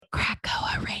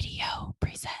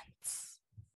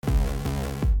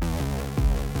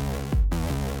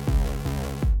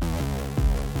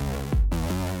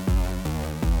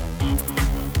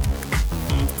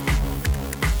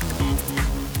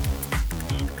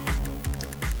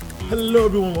Hello,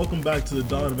 everyone. Welcome back to the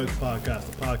Dawn of X podcast,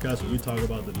 the podcast where we talk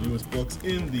about the newest books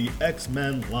in the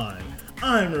X-Men line.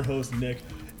 I'm your host, Nick,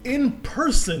 in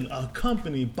person,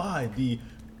 accompanied by the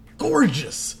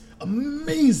gorgeous,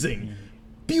 amazing,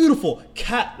 beautiful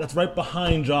cat that's right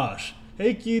behind Josh.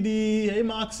 Hey, kitty. Hey,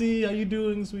 Moxie. How you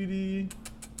doing, sweetie?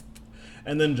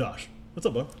 And then Josh. What's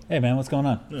up, bro? Hey, man. What's going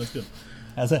on? No, it's good.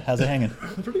 How's it hanging?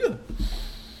 Pretty good.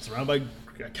 Surrounded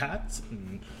by cats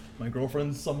and my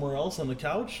girlfriend's somewhere else on the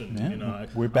couch, and Yeah,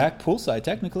 we're back poolside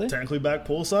technically. Technically back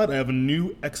poolside. I have a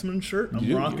new X-Men shirt.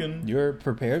 I'm rocking. You're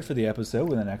prepared for the episode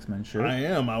with an X-Men shirt. I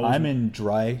am. I'm in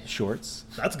dry shorts.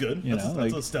 That's good. That's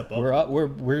a step up.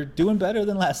 We're doing better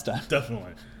than last time.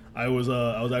 Definitely. I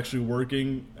was actually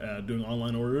working, doing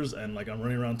online orders, and I'm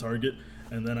running around Target,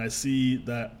 and then I see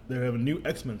that they have a new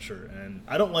X-Men shirt, and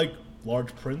I don't like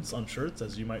large prints on shirts,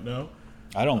 as you might know.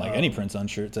 I don't like any prints on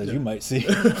shirts, as you might see.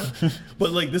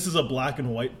 But this is a black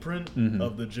and white print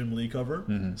of the Jim Lee cover.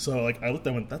 So I looked at it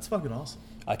and went, that's fucking awesome.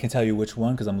 I can tell you which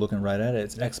one because I'm looking right at it.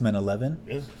 It's X-Men 11.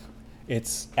 Yeah.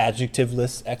 It's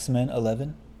adjectiveless X-Men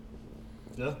 11.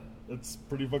 Yeah, it's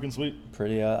pretty fucking sweet.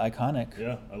 Pretty iconic.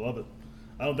 Yeah, I love it.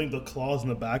 I don't think the claws in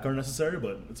the back are necessary,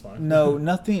 but it's fine. No,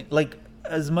 nothing.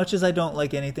 As much as I don't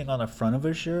like anything on the front of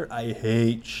a shirt, I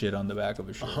hate shit on the back of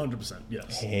a shirt. 100%,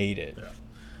 yes. Hate it. Yeah.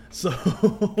 So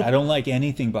I don't like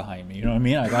anything behind me. You know what I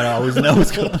mean? I gotta always know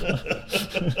what's going on.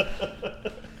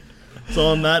 So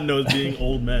on that note, being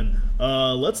old men,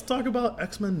 let's talk about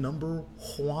X-Men number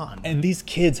 1. And these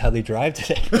kids, how they drive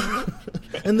today.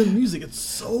 And the music, it's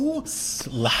so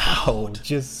loud.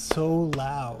 Just so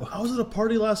loud. I was at a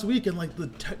party last week and the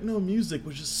techno music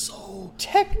was just so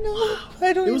techno.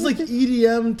 It was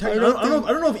EDM techno. I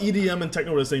don't know if EDM and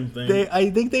techno are the same thing. I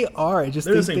think they are. I just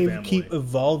think they family. keep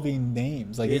evolving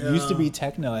names. It used to be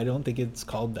techno. I don't think it's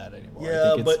called that anymore.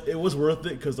 Yeah, but it was worth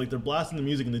it because they're blasting the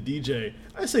music and the DJ.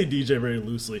 I say DJ very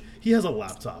loosely. He has a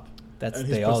laptop.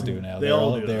 They all do now. They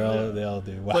all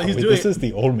do. Wow, But this is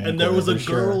the old man. And there was a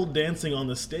girl dancing on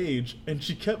the stage, and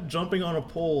she kept jumping on a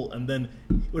pole, and then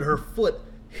with her foot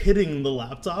hitting the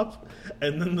laptop,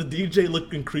 and then the DJ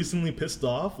looked increasingly pissed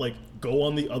off, go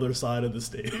on the other side of the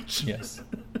stage. Yes.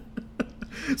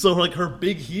 So her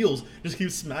big heels just keep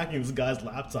smacking this guy's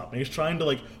laptop, and he's trying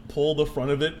to pull the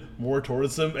front of it more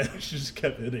towards him, and she just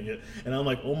kept hitting it. And I'm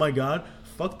like, oh my god,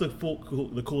 fuck the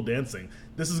cool dancing.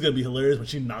 This is gonna be hilarious when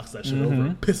she knocks that shit over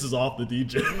and pisses off the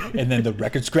DJ. And then the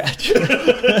record scratch,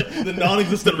 the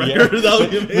non-existent record. Yeah. That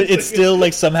would be amazing. But it's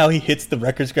still somehow he hits the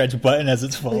record scratch button as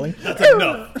it's falling. That's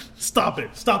enough. Stop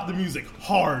it. Stop the music.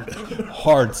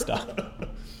 Hard stop.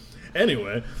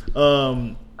 Anyway,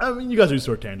 you guys are used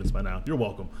to our tangents by now. You're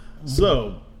welcome.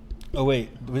 So. Oh wait!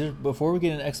 Before we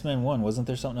get into X-Men 1, wasn't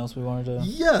there something else we wanted to?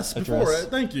 Yes, address?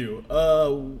 Thank you.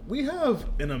 We have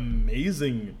an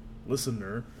amazing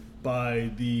listener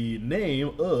by the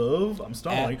name of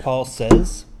Paul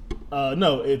Says.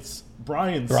 No, it's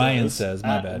Brian. Brian says.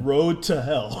 My bad. Road to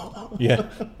Hell. Yeah.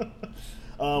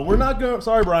 We're not gonna.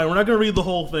 Sorry, Brian. We're not gonna read the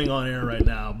whole thing on air right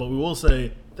now, but we will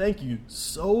say thank you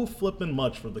so flippin'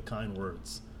 much for the kind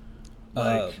words.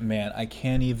 Man, I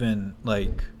can't even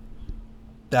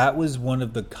That was one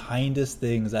of the kindest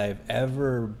things I've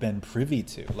ever been privy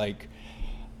to.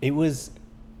 It was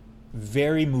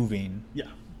very moving. Yeah.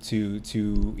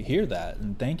 To hear that,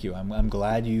 and thank you. I'm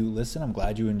glad you listen. I'm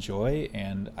glad you enjoy,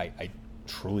 and I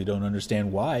truly don't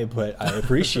understand why, but I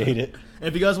appreciate it. And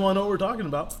if you guys want to know what we're talking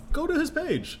about, go to his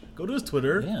page. Go to his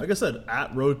Twitter. Yeah. Like I said,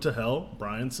 at Road to Hell,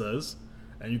 Brian says,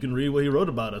 and you can read what he wrote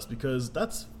about us because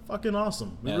that's fucking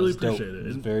awesome. We really appreciate it.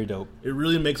 It's very dope. It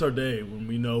really makes our day when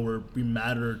we know we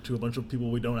matter to a bunch of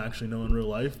people we don't actually know in real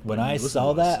life. When I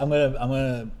saw that, I'm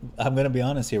gonna be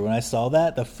honest here. When I saw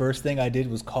that, the first thing I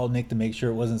did was call Nick to make sure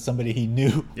it wasn't somebody he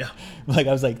knew. Yeah. I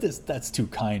was like, that's too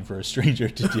kind for a stranger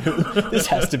to do. This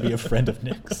has to be a friend of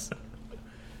Nick's.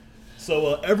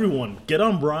 So everyone, get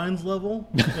on Brian's level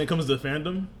when it comes to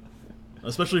fandom,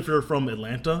 especially if you're from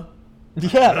Atlanta.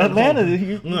 Yeah, Atlanta.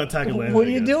 I'm gonna attack Atlanta. What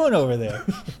are you doing over there?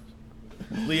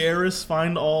 Lieris,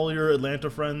 find all your Atlanta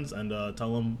friends and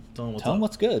tell them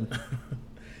what's good.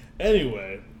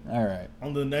 Anyway, all right.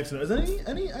 On to the next one. Is there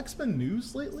any X-Men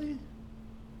news lately?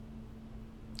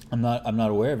 I'm not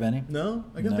aware of any. No,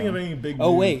 I can't think of any big.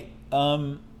 Oh wait,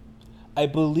 I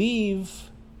believe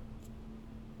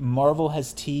Marvel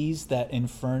has teased that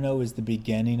Inferno is the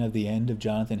beginning of the end of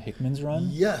Jonathan Hickman's run.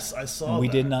 Yes, I saw. We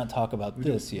did not talk about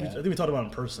this yet. I think we talked about it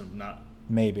in person, not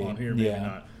maybe on here. Maybe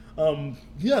not.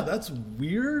 Yeah, that's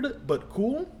weird, but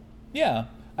cool. Yeah,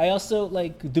 I also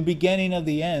the beginning of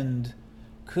the end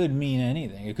could mean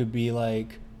anything. It could be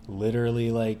literally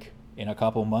in a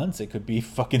couple months. It could be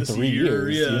fucking 3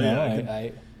 years. Yeah, you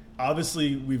know?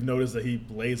 obviously we've noticed that he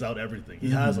lays out everything. He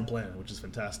has a plan, which is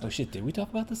fantastic. Oh shit! Did we talk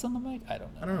about this on the mic? I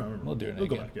don't know. I don't know. We'll do it We'll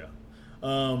again. go back,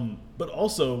 yeah. But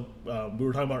also, we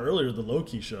were talking about earlier the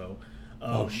Loki show.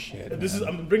 Oh shit!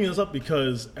 I'm bringing this up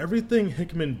because everything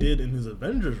Hickman did in his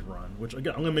Avengers run, which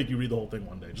again I'm gonna make you read the whole thing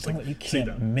one day. Just like you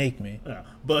can't make me. Yeah,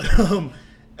 but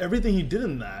everything he did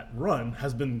in that run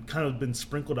has been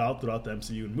sprinkled out throughout the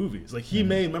MCU and movies. Like he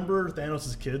made, remember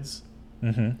Thanos' kids?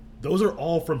 Mm-hmm. Those are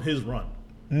all from his run.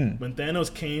 When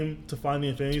Thanos came to find the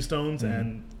Infinity Stones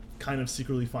and kind of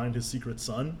secretly find his secret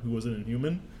son, who was an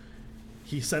Inhuman,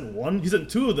 he sent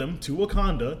two of them to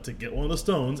Wakanda to get one of the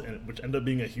stones, and which ended up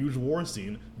being a huge war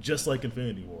scene, just like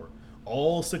Infinity War.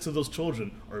 All 6 of those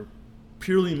children are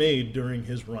purely made during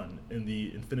his run in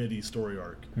the Infinity story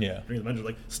arc. Yeah. During the Avengers,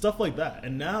 like stuff like that.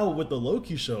 And now with the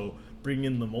Loki show, bringing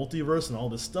in the multiverse and all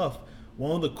this stuff,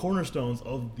 one of the cornerstones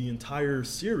of the entire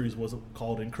series was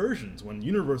called Incursions, when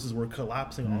universes were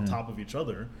collapsing on top of each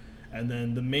other. And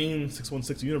then the main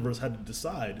 616 universe had to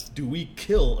decide, do we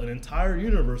kill an entire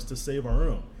universe to save our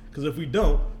own? Because if we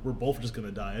don't, we're both just going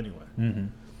to die anyway.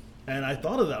 And I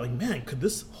thought of that, like, man, could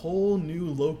this whole new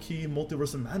Loki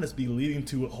multiverse of madness be leading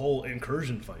to a whole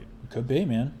incursion fight? Could be,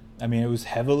 man. I mean, it was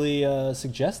heavily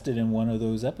suggested in one of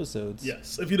those episodes.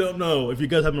 Yes. If you don't know, if you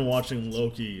guys have been watching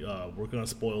Loki, we're going to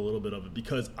spoil a little bit of it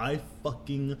because I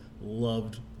fucking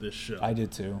loved this show. I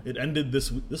did too. It ended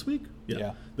this week?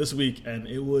 Yeah. This week, and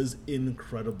it was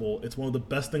incredible. It's one of the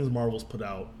best things Marvel's put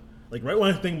out. Like, right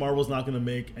when I think Marvel's not going to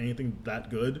make anything that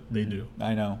good, they do.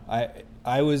 I know.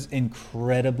 I was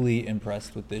incredibly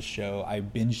impressed with this show. I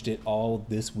binged it all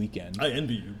this weekend. I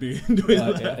envy you doing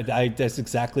that. That's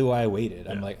exactly why I waited.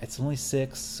 I'm Yeah. like, it's only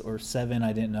 6 or 7.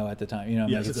 I didn't know at the time. You know,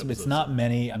 I'm like, 6 it's episodes. not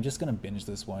many. I'm just gonna binge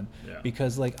this one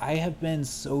because, like, I have been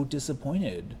so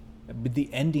disappointed with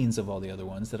the endings of all the other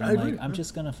ones that I'm like, I'm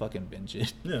just gonna fucking binge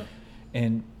it. Yeah.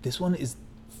 And this one is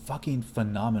fucking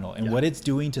phenomenal, and what it's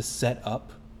doing to set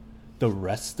up the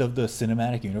rest of the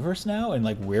cinematic universe now, and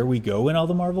like where we go in all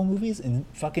the Marvel movies, and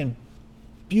fucking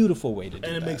beautiful way to do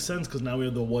And it that. makes sense because now we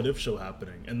have the What If show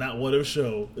happening, and that What If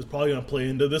show is probably going to play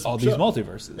into this all show. these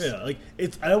multiverses. Yeah, like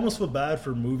I almost feel bad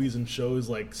for movies and shows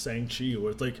like Shang-Chi,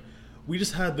 where it's like we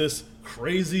just had this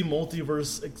crazy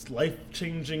multiverse,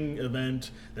 life-changing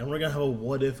event. Then we're gonna have a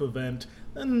What If event.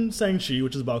 Then Shang-Chi,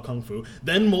 which is about kung fu.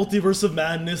 Then Multiverse of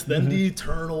Madness. Then the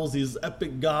Eternals, these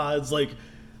epic gods. Like,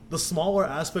 the smaller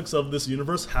aspects of this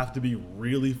universe have to be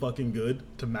really fucking good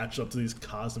to match up to these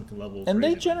cosmic levels. And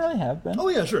they generally have been. Oh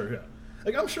yeah, sure, yeah.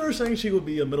 Like, I'm sure Shang-Chi would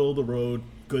be a middle-of-the-road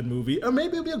good movie, or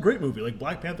maybe it'd be a great movie. Like,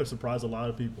 Black Panther surprised a lot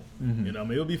of people. You know,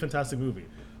 maybe it'd be a fantastic movie.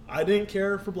 I didn't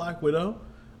care for Black Widow.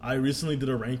 I recently did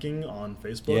a ranking on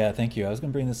Facebook. Yeah, thank you. I was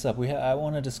going to bring this up. I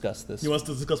want to discuss this. You want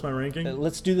to discuss my ranking?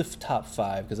 Let's do the top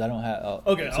 5 because I don't have.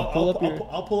 Okay, so I'll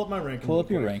pull up my ranking. Pull up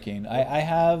your ranking. I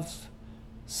have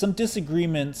some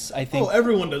disagreements. I think. Oh,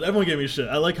 everyone does. Everyone gave me shit.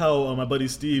 I like how my buddy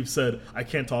Steve said, "I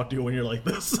can't talk to you when you're like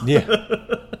this." Yeah.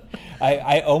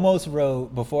 I almost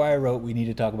wrote, before I wrote, we need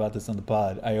to talk about this on the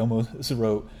pod, I almost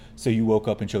wrote, so you woke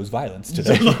up and chose violence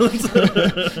today.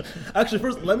 Actually,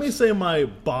 first, let me say my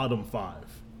bottom 5.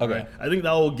 Okay. Right? I think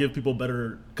that will give people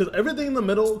better, because everything in the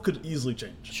middle could easily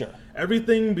change. Sure.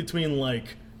 Everything between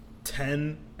like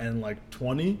 10 and like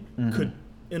 20 could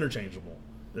interchangeable.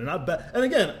 They're not bad. And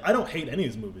again, I don't hate any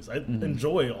of these movies. I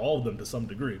enjoy all of them to some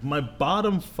degree. My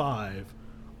bottom 5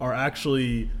 are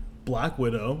actually Black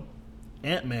Widow,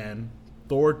 Ant-Man,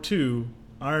 Thor 2,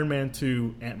 Iron Man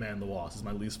 2, Ant-Man and the Wasp is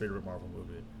my least favorite Marvel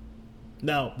movie.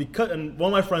 Now, and one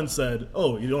of my friends said,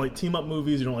 oh, you don't like team-up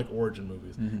movies, you don't like origin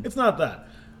movies. It's not that.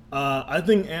 I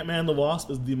think Ant-Man and the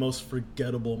Wasp is the most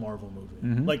forgettable Marvel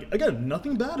movie. Like, again,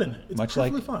 nothing bad in it. It's Much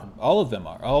perfectly like fine. all of them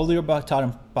are. All your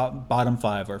bottom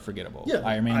 5 are forgettable. Yeah,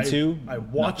 Iron Man 2. I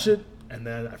watch it, and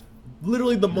then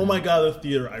literally the moment I got out of the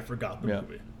theater, I forgot the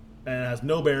movie. And it has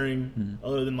no bearing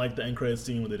other than like the end credits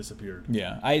scene where they disappeared.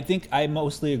 Yeah, I think I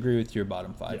mostly agree with your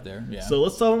bottom 5 there. Yeah. So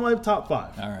let's talk about my top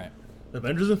 5. All right.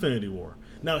 Avengers: Infinity War.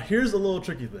 Now here's a little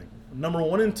tricky thing. Number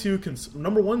 1, 2,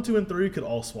 and 3 could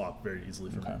all swap very easily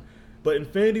for me. But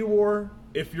Infinity War,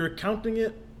 if you're counting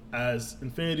it as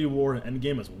Infinity War and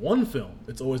Endgame as one film,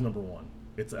 it's always number 1.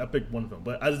 It's an epic one film.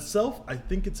 But as itself, I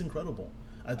think it's incredible.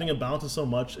 I think it balances so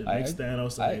much. It makes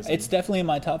Thanos amazing. It's definitely in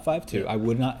my top 5 too. Yeah. I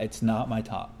would not. It's not my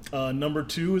top. Number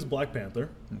 2 is Black Panther,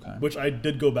 which I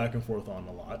did go back and forth on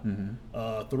a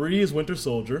lot. 3 is Winter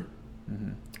Soldier.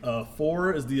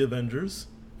 4 is The Avengers.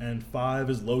 And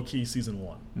 5 is Loki Season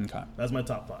 1. Okay. That's my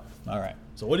top 5. All right.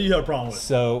 So what do you have a problem with?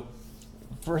 So,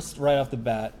 first, right off the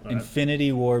bat,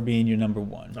 Infinity War being your number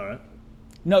 1. All right.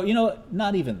 No, you know what?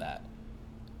 Not even that.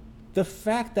 the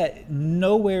fact that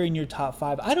nowhere in your top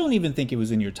 5, I don't even think it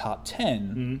was in your top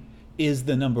 10, is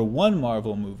the number 1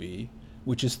 Marvel movie,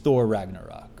 which is Thor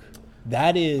Ragnarok.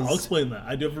 That is, I'll explain that.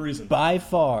 I do have a reason. by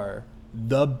far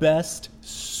the best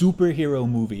superhero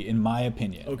movie in my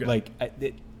opinion. Okay. Like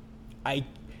I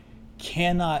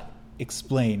cannot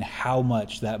explain how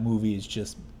much that movie is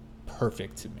just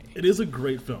perfect to me. It is a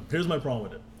great film. Here's my problem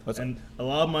with it. I explain to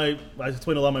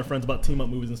a lot of my friends about team-up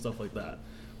movies and stuff like that.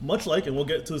 Much like, and we'll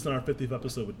get to this in our 50th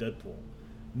episode with Deadpool,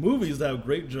 movies that have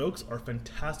great jokes are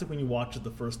fantastic when you watch it the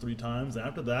first 3 times. And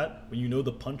after that, when you know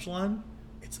the punchline,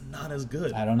 it's not as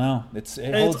good. I don't know. It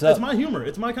holds up. It's my humor.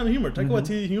 It's my kind of humor. Taika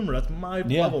Waititi humor. That's my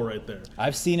level right there.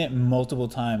 I've seen it multiple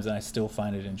times, and I still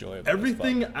find it enjoyable.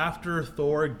 Everything after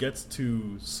Thor gets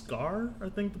to Scar, I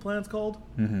think the planet's called,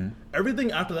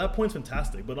 everything after that point's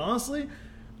fantastic. But honestly,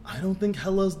 I don't think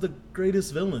Hela's the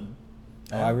greatest villain.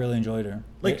 Oh, I really enjoyed her.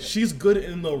 Like, she's good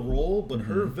in the role, but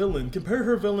her villain, compare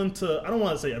her villain to, I don't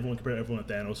want to say compare everyone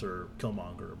to Thanos or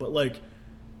Killmonger, but like,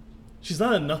 she's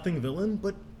not a nothing villain,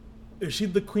 but is she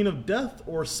the Queen of Death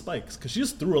or spikes? Because she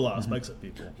just threw a lot of spikes at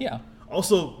people. Yeah.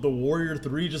 Also, the Warrior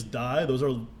 3 just died. Those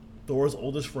are Thor's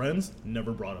oldest friends.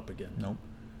 Never brought up again. Nope.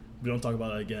 We don't talk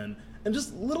about it again. And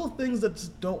just little things that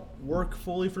just don't work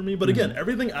fully for me. But again,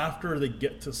 everything after they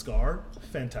get to Scar,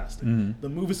 fantastic. The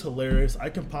movie's hilarious. I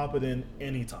can pop it in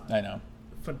anytime. I know.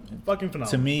 Fucking phenomenal.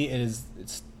 To me,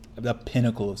 it's the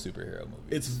pinnacle of superhero movies.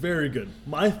 It's very good.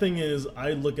 My thing is,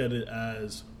 I look at it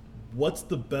as, what's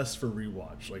the best for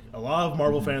rewatch? Like, a lot of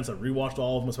Marvel fans have rewatched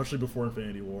all of them, especially before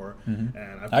Infinity War. And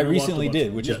I recently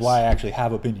did, which is why I actually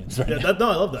have opinions right now.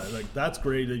 I love that. Like, that's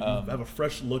great that you have a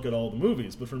fresh look at all the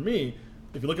movies. But for me,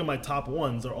 if you look at my top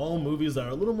ones, they're all movies that are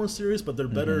a little more serious, but they're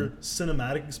better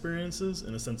cinematic experiences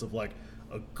in a sense of like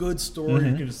a good story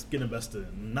you can just get invested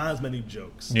in. Not as many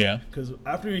jokes. Yeah. Because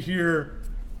after you hear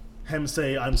him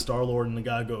say, "I'm Star-Lord," and the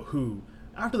guy go, "Who?"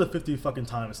 After the 50 fucking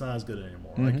time, it's not as good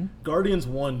anymore. Like, Guardians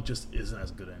 1 just isn't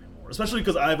as good anymore. Especially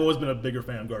because I've always been a bigger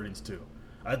fan of Guardians 2.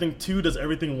 I think 2 does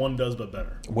everything 1 does, but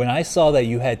better. When I saw that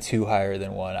you had 2 higher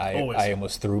than 1, I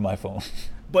almost threw my phone.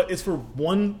 But it's for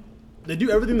one. They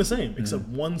do everything the same, except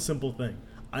one simple thing.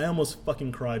 I almost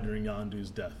fucking cried during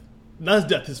Yondu's death. Not his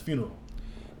death, his funeral.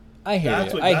 I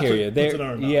hear you.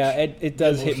 Yeah, it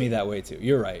does hit me that way too.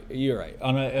 You're right.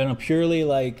 On a purely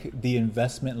like the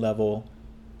investment level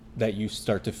that you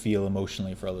start to feel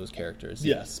emotionally for all those characters.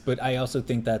 Yes. But I also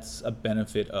think that's a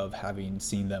benefit of having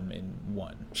seen them in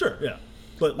 1. Sure, yeah.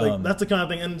 But like that's the kind of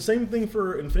thing, and same thing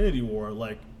for Infinity War.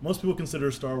 Like, most people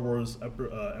consider Star Wars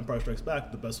Empire Strikes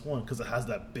Back the best one because it has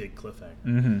that big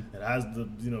cliffhanger. It has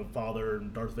the father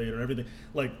and Darth Vader and everything.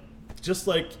 Like, just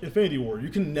like Infinity War, you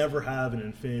can never have an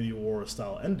Infinity War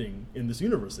style ending in this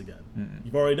universe again.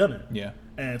 You've already done it. Yeah,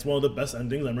 and it's one of the best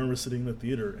endings. I remember sitting in the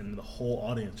theater and the whole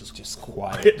audience just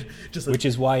quiet. Which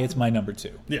is why it's my number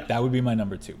 2. Yeah, that would be my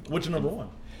number 2. What's your number 1?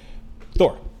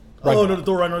 Thor. Ragnarok. Oh, no,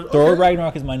 Thor Ragnarok. Okay. Thor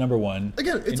Ragnarok is my number 1.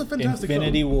 Again, it's a fantastic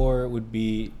Infinity film. War would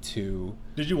be 2.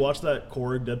 Did you watch that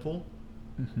Korg Deadpool?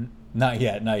 Not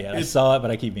yet. I saw it,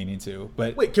 but I keep meaning to.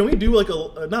 But wait, can we do like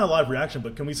not a live reaction,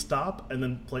 but can we stop and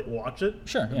then watch it?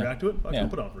 Sure. And react to it? I can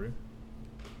put it on for you.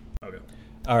 Okay.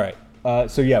 All right.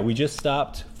 So yeah, we just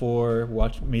stopped for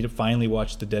me to finally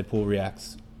watch the Deadpool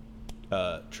Reacts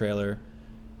trailer.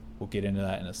 We'll get into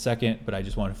that in a second, but I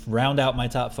just want to round out my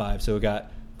top 5. So we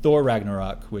got Thor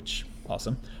Ragnarok, which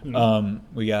awesome.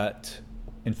 We got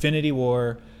Infinity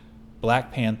War,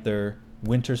 Black Panther,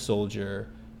 Winter Soldier,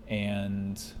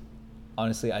 and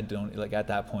honestly, I don't like at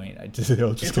that point.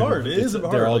 It's hard. It is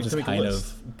hard. They're all just kind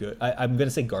of good. I'm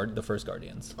gonna say the first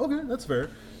Guardians. Okay, that's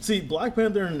fair. See, Black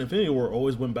Panther and Infinity War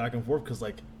always went back and forth because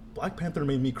like Black Panther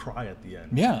made me cry at the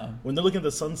end. Yeah, when they're looking at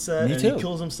the sunset and he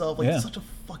kills himself, like it's such a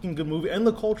fucking good movie, and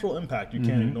the cultural impact you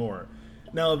can't ignore.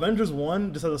 Now, Avengers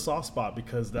 1 just has a soft spot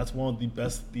because that's one of the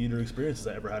best theater experiences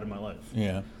I ever had in my life.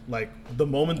 Yeah. Like, the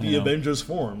moment the Avengers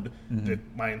formed,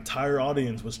 my entire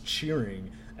audience was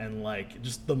cheering. And, like,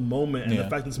 just the moment and the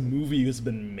fact this movie has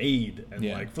been made. And,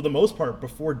 like, for the most part,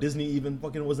 before Disney even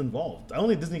fucking was involved. I don't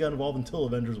think Disney got involved until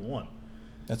Avengers 1.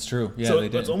 That's true. Yeah, so they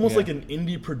did. It's almost like an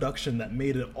indie production that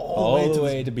made it all the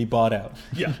way to be bought out.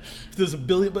 Yeah, there's $1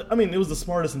 billion, but I mean, it was the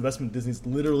smartest investment Disney's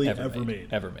literally ever made.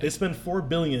 They spent $4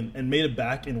 billion and made it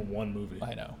back in 1 movie.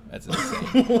 I know, that's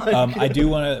insane. I do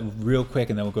want to real quick,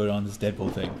 and then we'll go on this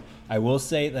Deadpool thing. I will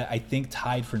say that I think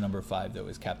tied for number 5 though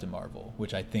is Captain Marvel,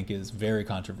 which I think is very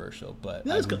controversial, but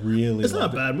it's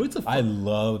not a bad movie. I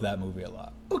love that movie a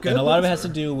lot. Okay, and a lot of it has to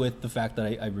do with the fact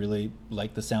that I really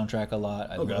like the soundtrack a lot.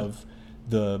 I love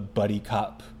the buddy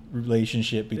cop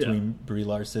relationship between Brie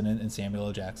Larson and Samuel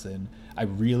L. Jackson. I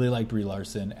really like Brie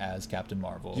Larson as Captain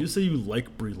Marvel. Did you say you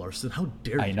like Brie Larson? How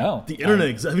dare you? I know. The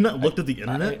internet. Have you not looked at the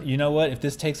internet? You know what? If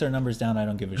this takes our numbers down, I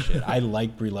don't give a shit. I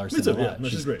like Brie Larson a lot. Yeah, no,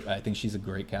 she's great. I think she's a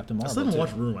great Captain Marvel. I still haven't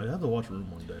watched Room. I have to watch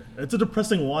Room one day. It's a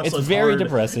depressing watch. It's so very hard.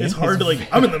 depressing. It's hard to like.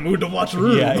 I'm in the mood to watch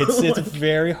Room. Yeah, it's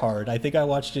very hard. I think I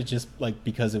watched it just like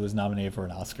because it was nominated for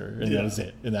an Oscar, and that was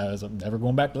it. And I'm never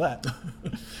going back to that.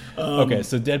 Okay,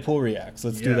 so Deadpool reacts.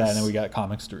 Let's do that, and then we got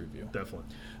comics to review. Definitely.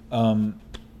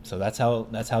 So that's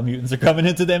how mutants are coming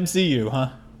into the MCU,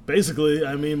 huh? Basically,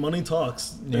 I mean, money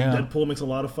talks. Yeah. Deadpool makes a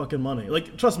lot of fucking money.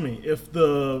 Like, trust me, if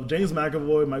the James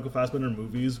McAvoy, Michael Fassbender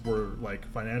movies were like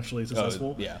financially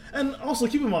successful, and also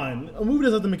keep in mind, a movie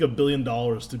doesn't have to make $1 billion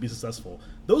to be successful.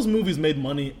 Those movies made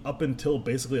money up until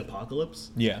basically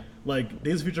Apocalypse. Yeah, like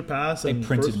Days of Future Past. They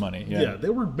printed money. Yeah, they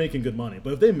were making good money.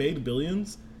 But if they made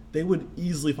billions, they would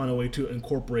easily find a way to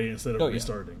incorporate instead of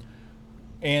restarting.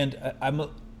 And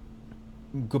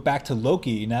go back to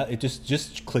Loki. Now it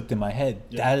just clicked in my head.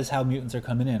 Yeah. That is how mutants are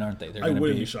coming in, aren't they? I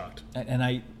wouldn't be shocked. And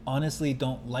I honestly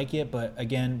don't like it, but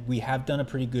again, we have done a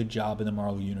pretty good job in the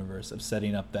Marvel Universe of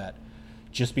setting up that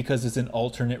just because it's an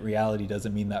alternate reality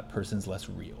doesn't mean that person's less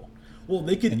real. Well,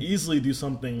 they could easily do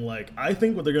something like, I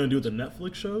think what they're going to do with the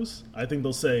Netflix shows, I think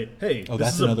they'll say, hey,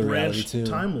 this is a branched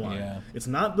timeline. Yeah. It's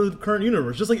not the current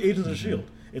universe, just like Agents of S.H.I.E.L.D.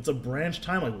 It's a branched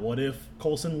timeline. What if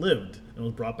Coulson lived and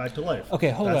was brought back to life? Okay,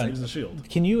 hold on. Agents of S.H.I.E.L.D.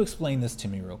 Can you explain this to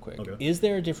me real quick? Okay. Is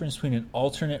there a difference between an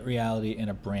alternate reality and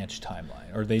a branched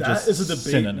timeline? Or are they that just is a debate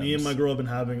synonyms? Me and my girl have been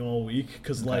having all week,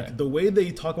 because like the way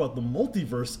they talk about the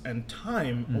multiverse and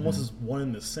time almost is one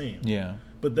and the same. Yeah.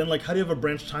 But then, like, how do you have a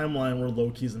branched timeline where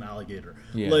Loki's an alligator?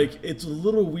 Yeah. Like, it's a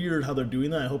little weird how they're doing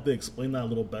that. I hope they explain that a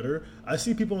little better. I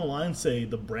see people online say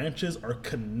the branches are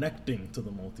connecting to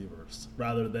the multiverse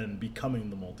rather than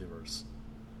becoming the multiverse.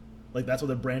 Like, that's what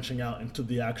they're branching out into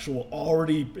the actual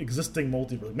already existing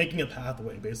multiverse, making a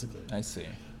pathway, basically. I see.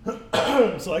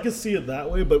 So I can see it that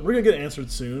way, but we're going to get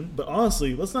answered soon. But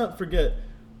honestly, let's not forget,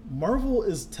 Marvel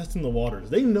is testing the waters.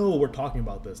 They know we're talking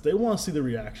about this. They want to see the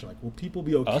reaction. Like, will people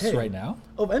be okay? Us right now?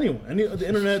 Of anyone. The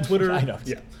internet, Twitter. I know.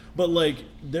 Yeah. But, like,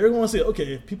 they're going to say,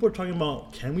 okay, if people are talking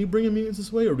about, can we bring in mutants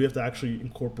this way? Or do we have to actually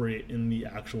incorporate in the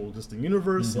actual existing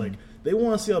universe? Like, they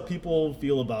want to see how people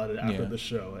feel about it after the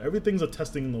show. Everything's a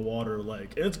testing in the water.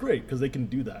 Like, and it's great because they can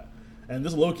do that. And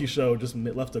this Loki show just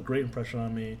left a great impression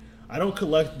on me. I don't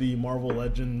collect the Marvel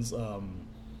Legends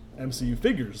MCU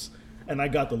figures. And I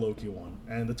got the Loki one.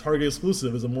 And the Target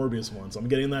exclusive is a Morbius one, so I'm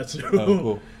getting that too. Oh,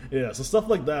 cool. Yeah, so stuff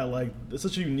like that, like, it's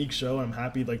such a unique show, and I'm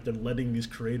happy, like, they're letting these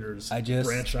creators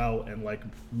branch out and, like,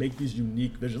 make these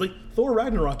unique visions. Like, Thor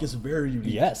Ragnarok is very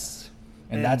unique. Yes.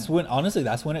 And that's when, honestly,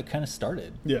 that's when it kind of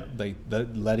started. Yeah. Like,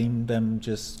 letting them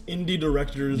just... Indie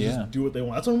directors just do what they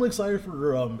want. That's why I'm really excited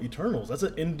for Eternals. That's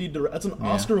an that's an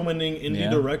Oscar-winning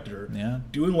indie director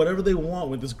doing whatever they want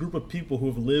with this group of people who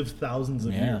have lived thousands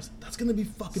of years. That's going to be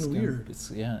fucking weird. It's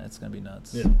going to be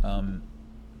nuts. Yeah. All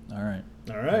right.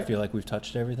 I feel like we've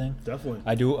touched everything. Definitely.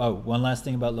 I do... Oh, one last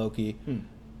thing about Loki.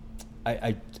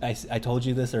 I told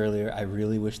you this earlier. I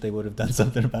really wish they would have done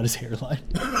something about his hairline.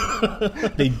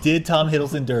 They did Tom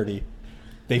Hiddleston dirty.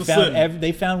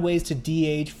 They found ways to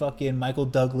de-age fucking Michael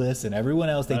Douglas and everyone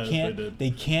else.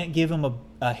 They can't give him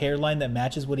a hairline that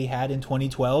matches what he had in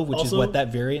 2012, which is what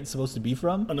that variant's supposed to be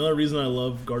from. Another reason I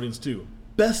love Guardians 2.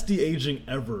 Best de-aging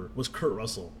ever was Kurt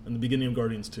Russell in the beginning of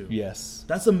Guardians 2. Yes.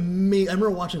 That's amazing. I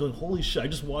remember watching, like, holy shit, I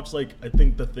just watched, like, I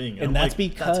think The Thing. And that's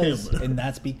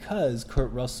because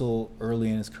Kurt Russell early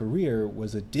in his career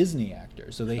was a Disney actor.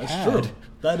 So they true.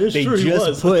 That is true. They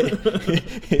just put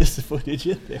his footage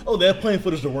in there. Oh, they have plenty of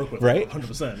footage to work with. Right?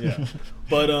 100%, yeah.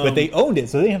 But they owned it,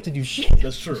 so they didn't have to do shit.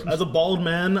 That's true. As a bald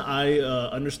man, I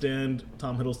understand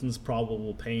Tom Hiddleston's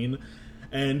probable pain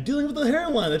and dealing with the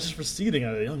hairline that's just receding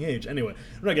at a young age. Anyway,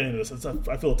 we're not getting into this.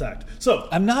 I feel attacked. So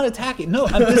I'm not attacking. No,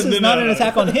 this is not an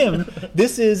attack on him.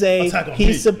 This is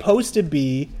he's supposed to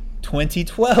be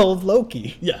 2012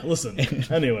 Loki. Yeah, listen.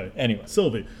 Anyway.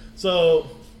 Sylvie. So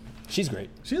she's great.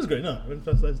 She is great. No,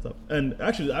 that's stuff. And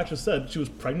actually, the actress said she was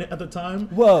pregnant at the time.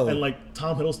 Whoa. And, like,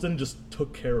 Tom Hiddleston just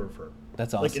took care of her.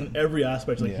 That's awesome. Like, in every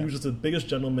aspect. Like, he was just the biggest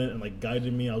gentleman and, like,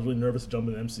 guided me. I was really nervous to jump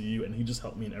into the MCU, and he just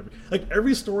helped me in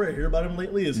every story I hear about him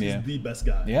lately is he's the best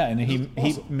guy. Yeah, and he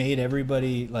made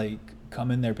everybody, like,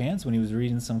 come in their pants when he was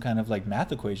reading some kind of, like,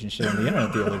 math equation shit on the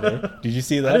internet the other day. Did you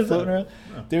see that floating around?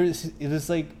 No. It was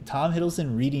like Tom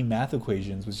Hiddleston reading math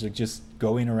equations was, like, just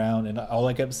going around, and all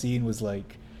I kept seeing was,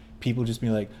 like, people just be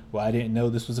like, well, I didn't know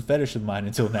this was a fetish of mine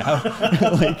until now.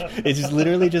 Like, it's just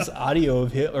literally just audio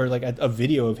of him, or like a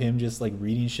video of him just like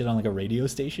reading shit on like a radio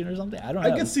station or something. I don't know.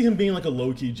 I could see him being like a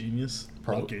low-key genius.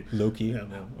 Low-key. Yeah,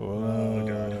 man. Oh,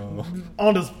 God.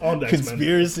 On to X-Men.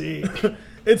 Conspiracy.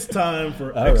 It's time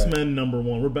for All X-Men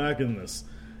 #1. We're back in this.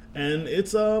 And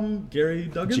it's Jerry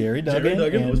Duggan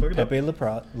and Pepe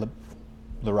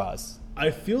Larraz. I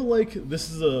feel like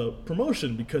this is a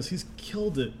promotion because he's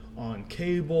killed it on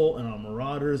Cable and on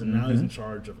Marauders, and now he's in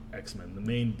charge of X-Men, the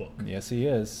main book. Yes, he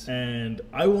is. And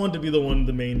I want to be the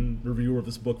main reviewer of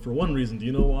this book for one reason. Do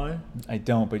you know why? I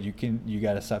don't, but you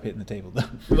got to stop hitting the table, though.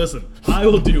 Listen, I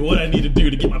will do what I need to do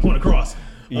to get my point across.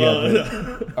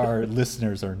 Yeah, but our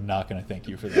listeners are not going to thank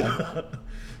you for that.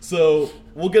 So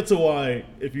we'll get to why,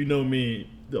 if you know me,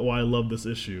 why I love this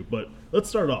issue. But let's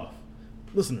start off.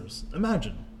 Listeners,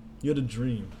 imagine you had a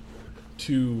dream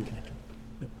to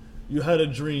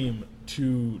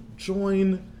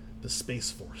join the Space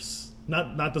Force.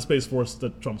 Not the Space Force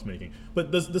that Trump's making,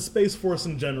 but the Space Force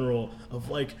in general, of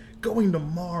like going to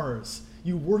Mars.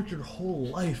 You worked your whole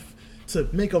life to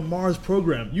make a Mars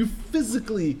program. You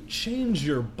physically change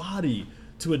your body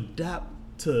to adapt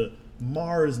to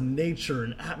Mars nature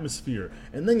and atmosphere,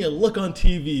 and then you look on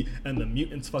TV and the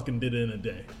mutants fucking did it in a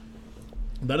day.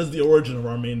 That is the origin of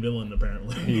our main villain,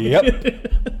 apparently. Yep.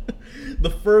 The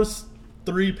first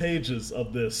 3 pages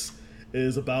of this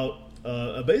is about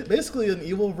basically an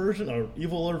eviler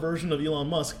version of Elon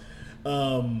Musk.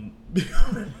 I'll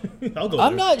go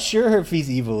I'm there. not sure if he's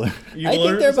evil. I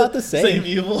think they're about the same. Same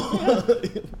evil.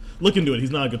 Look into it. He's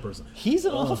not a good person. He's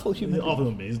an awful human being. Awful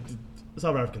human being. He's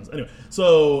South Africans. Anyway,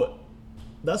 so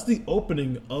that's the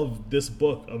opening of this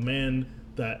book. A man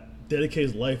that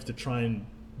dedicates life to try and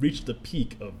reach the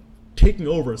peak of taking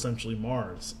over essentially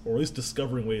Mars, or at least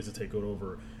discovering ways to take it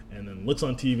over, and then looks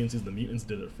on TV and sees the mutants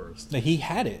did it first. Like, he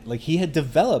had it. Like, he had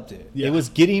developed it. Yeah. It was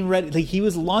getting ready. Like, he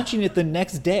was launching it the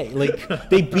next day. Like,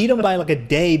 they beat him by like a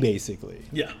day, basically.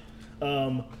 Yeah.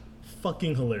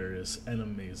 Fucking hilarious and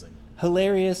amazing.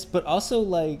 Hilarious, but also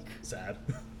like Sad.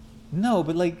 no,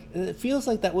 but like it feels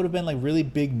like that would have been like really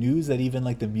big news that even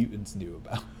like the mutants knew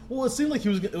about. Well, it seemed like it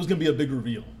was going to be a big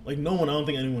reveal. Like, I don't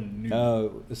think anyone knew.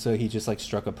 Oh, so he just like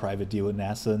struck a private deal with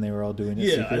NASA and they were all doing it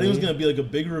secretly? I think it was going to be like a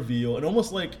big reveal, and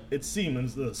almost like it seemed,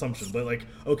 it's the assumption, but like,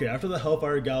 okay, after the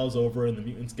Hellfire Gala's over and the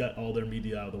mutants got all their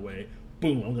media out of the way,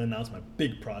 boom, I'm going to announce my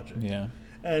big project. Yeah.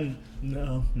 And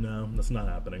no, that's not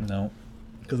happening. No.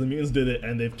 Because the mutants did it,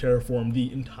 and they've terraformed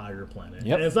the entire planet.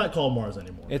 Yep. And it's not called Mars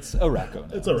anymore. It's Arakko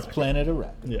now. It's Arakko. It's planet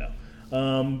Arakko. Yeah.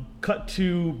 Cut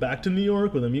to back to New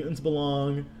York where the mutants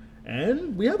belong.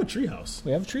 And we have a treehouse.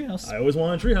 We have a treehouse. I always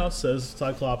wanted a treehouse, says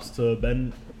Cyclops to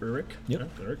Ben Urich. Yep.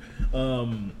 Yeah,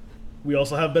 Urich. We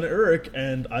also have Ben Urich,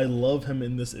 and I love him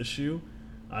in this issue.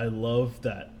 I love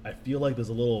that. I feel like there's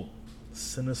a little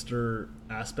sinister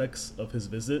aspects of his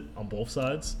visit on both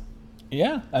sides.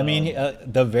 Yeah. I mean,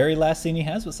 the very last scene he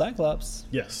has with Cyclops.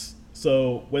 Yes.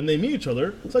 So when they meet each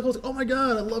other, Cyclops like, "Oh my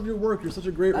god, I love your work. You're such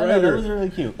a great I writer." know, that was really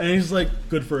cute. And he's like,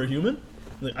 "Good for a human?"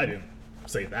 Like, I didn't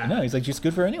say that. No, he's like, just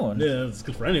good for anyone. Yeah, it's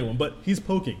good for anyone, but he's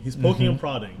poking and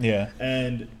prodding. Yeah.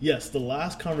 And yes, the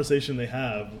last conversation they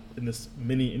have in this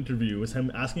mini interview is him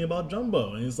asking about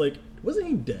Jumbo, and he's like, "Wasn't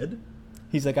he dead?"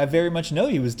 He's like, I very much know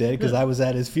he was dead because I was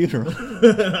at his funeral.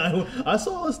 I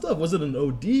saw all this stuff. Was it an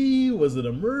OD? Was it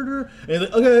a murder? And he's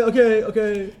like,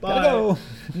 okay, bye. Gotta go.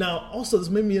 Now, also, this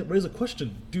made me raise a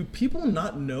question. Do people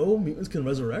not know mutants can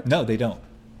resurrect? No, they don't.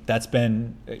 That's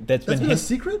been a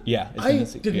secret? Yeah, it's I been a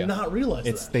secret. did not realize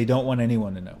that. They don't want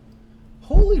anyone to know.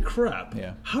 Holy crap.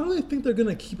 Yeah. How do they think they're going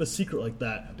to keep a secret like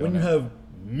that when know. you have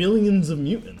millions of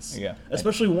mutants? Yeah.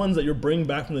 Especially ones that you're bringing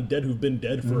back from the dead who've been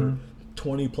dead for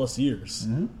 20 plus years.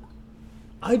 Mm-hmm.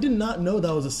 I did not know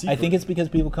that was a secret. I think it's because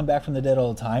people come back from the dead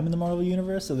all the time in the Marvel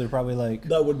Universe, so they're probably like...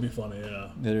 That would be funny, yeah.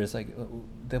 They're just like,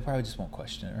 they probably just won't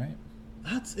question it, right?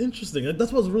 That's interesting.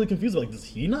 That's what I was really confused about. Like, does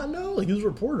he not know? Like, he was a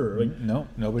reporter. Like, No,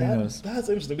 nobody knows. That's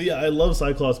interesting. But yeah, I love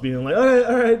Cyclops being like,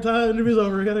 all right, time, interview's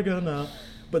over, gotta go now.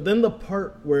 But then the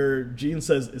part where Jean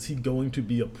says, is he going to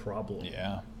be a problem?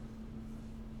 Yeah.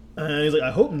 And he's like,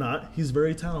 I hope not. He's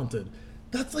very talented.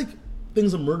 That's like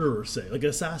things a murderer say, like an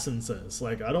assassin says.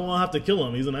 Like, I don't want to have to kill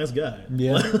him. He's a nice guy.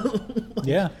 Yeah.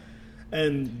 Yeah.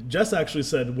 And Jess actually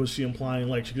said, was she implying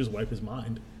like she could just wipe his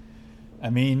mind? I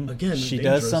mean, Again, she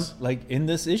dangerous. does some, like, in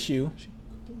this issue,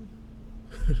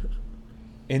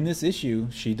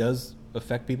 she does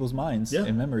affect people's minds Yeah.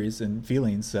 and memories and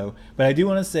feelings. So, but I do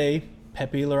want to say,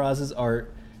 Pepe Larraz's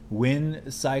art,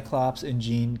 when Cyclops and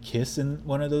Jean kiss in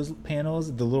one of those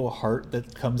panels, the little heart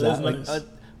that comes That is out, nice. like,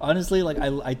 honestly, like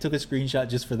I took a screenshot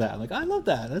just for that. Like, I love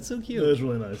that. That's so cute. It was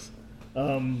really nice.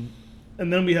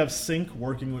 And then we have Sync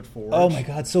working with Forge. Oh my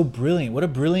god, so brilliant! What a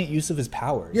brilliant use of his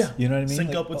powers. Yeah, you know what I mean.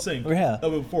 Sync up with Sync. Yeah,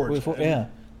 with Forge. Yeah.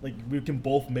 Like we can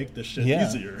both make this shit Yeah.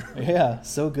 easier. Yeah,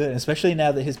 so good. Especially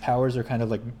now that his powers are kind of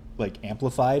like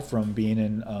amplified from being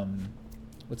in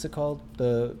what's it called?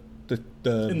 The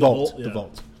vault. Yeah. The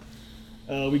vault.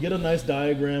 We get a nice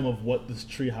diagram of what this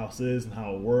treehouse is and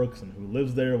how it works and who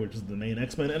lives there, which is the main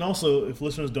X-Men. And also, if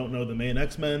listeners don't know the main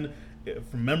X-Men,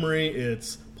 from memory,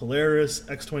 it's Polaris,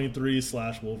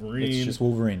 X-23 / Wolverine. It's just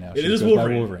Wolverine now. It is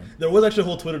Wolverine. There was actually a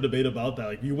whole Twitter debate about that.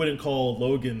 Like, you wouldn't call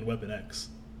Logan Weapon X.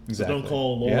 Exactly. So don't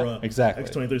call Laura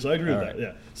X-23. So I agree with that.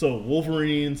 Yeah. So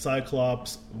Wolverine,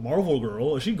 Cyclops, Marvel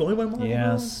Girl. Is she going by Marvel Girl?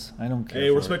 Yes, I don't care. Hey,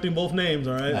 we're respecting both names,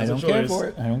 all right? I don't care for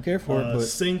it. I don't care for it. But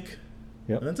Sync.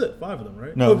 Yep. And that's it. 5 of them,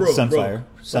 right? No, Rogue, Sunfire.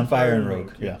 Sunfire and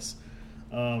Rogue. Yes.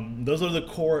 Those are the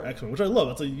core X-Men, which I love.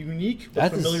 That's a unique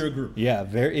but familiar group. Yeah,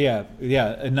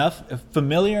 enough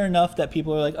familiar enough that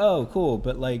people are like, oh, cool,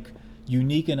 but like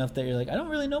unique enough that you're like, I don't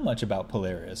really know much about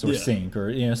Polaris or Sync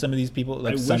or some of these people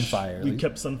like Sunfire. We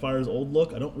kept Sunfire's old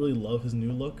look. I don't really love his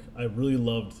new look. I really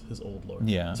loved his old look.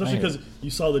 Yeah, especially because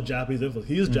you saw the Japanese influence.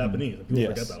 He is Japanese. People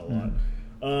forget that a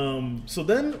lot. So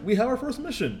then we have our first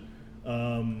mission.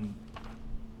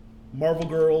 Marvel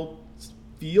Girl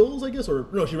feels, I guess, or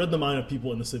no, she read the mind of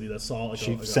people in the city that saw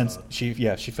she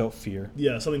felt fear.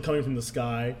 Yeah, something coming from the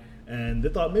sky, and they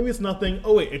thought maybe it's nothing.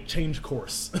 Oh wait, it changed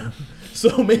course,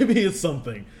 so maybe it's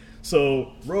something.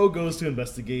 So Rogue goes to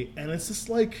investigate, and it's just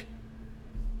like,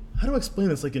 how do I explain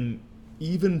this? Like an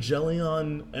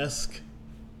Evangelion-esque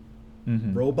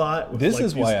robot with this like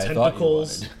is these why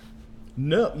tentacles. I thought you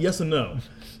No, yes and no.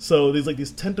 So there's like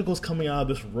these tentacles coming out of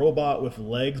this robot with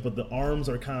legs, but the arms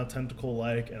are kind of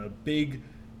tentacle-like, and a big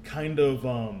kind of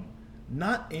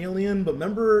not alien, but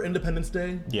remember Independence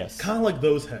Day? Yes. Kind of like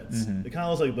those heads. It kind of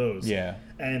looks like those. Yeah.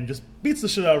 And just beats the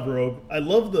shit out of Rogue. I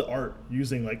love the art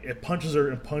using like it punches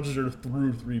her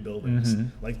through 3 buildings.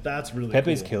 Like that's really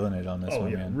Pepe's cool. killing it on this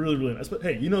one, man. Really, really nice. But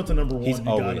hey, you know it's a number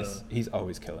 1. He's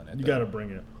always killing it. You gotta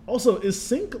bring it. Also, is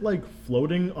Sync like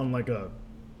floating on like a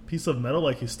piece of metal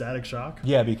like he's Static Shock?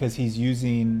 Yeah, because he's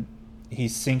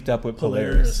synced up with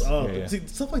Polaris. Oh, yeah. See,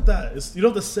 stuff like that. You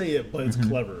don't have to say it, but it's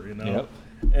clever, you know? Yep.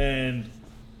 And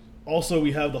also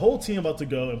we have the whole team about to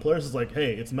go, and Polaris is like,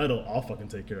 hey, it's metal. I'll fucking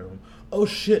take care of him. Oh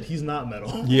shit, he's not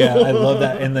metal. Yeah, I love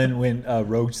that. And then when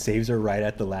Rogue saves her right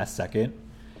at the last second,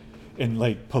 and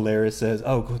like Polaris says,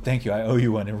 oh, thank you, I owe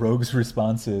you one. And Rogue's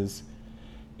response is,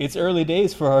 it's early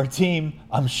days for our team.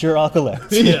 I'm sure I'll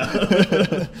collect.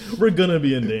 Yeah. We're going to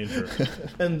be in danger.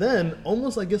 And then,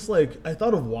 almost, I guess, like, I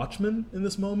thought of Watchmen in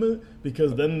this moment,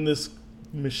 because then this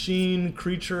machine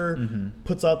creature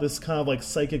puts out this kind of, like,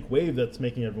 psychic wave that's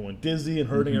making everyone dizzy and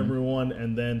hurting everyone,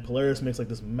 and then Polaris makes, like,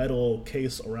 this metal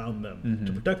case around them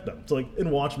to protect them. So, like,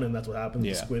 in Watchmen, that's what happens.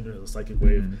 The squid is a psychic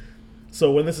wave. So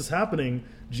when this is happening,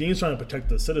 Jean's trying to protect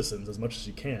the citizens as much as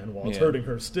she can while it's hurting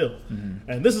her still.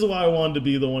 And this is why I wanted to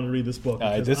be the one to read this book.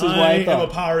 Because this is why I am a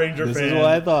Power Ranger fan. This is what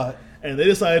I thought. And they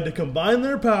decided to combine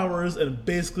their powers and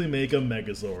basically make a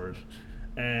Megazord.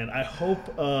 And I hope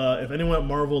if anyone at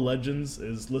Marvel Legends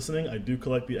is listening, I do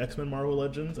collect the X-Men Marvel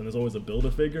Legends, and there's always a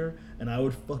Build-A-Figure, and I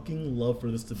would fucking love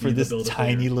for this to be the Build-A-Figure.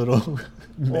 Tiny little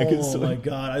Megazord. Oh my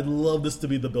god, I'd love this to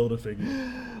be the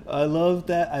Build-A-Figure. I love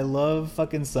that. I love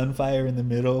fucking Sunfire in the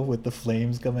middle with the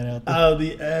flames coming out. Out of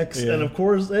the X, and of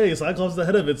course, hey, Cyclops is the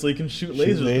head of it, so he can shoot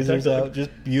lasers out. Just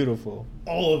beautiful.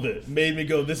 All of it made me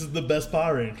go, this is the best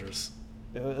Power Rangers.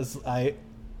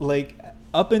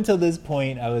 Up until this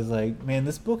point, I was like, man,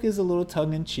 this book is a little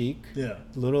tongue-in-cheek. Yeah.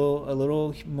 A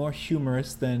little more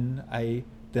humorous than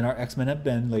our X-Men have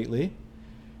been lately.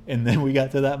 And then we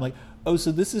got to that, I'm like, oh,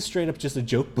 so this is straight up just a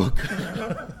joke book.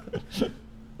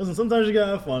 Listen, sometimes you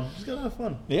gotta have fun. Just gotta have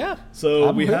fun. Yeah.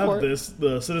 So we have this.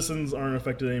 The citizens aren't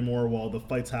affected anymore while the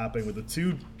fight's happening with the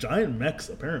 2 giant mechs,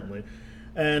 apparently.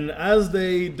 And as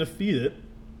they defeat it,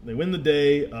 they win the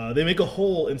day. They make a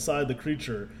hole inside the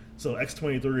creature. So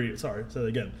X-23, sorry, say that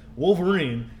again.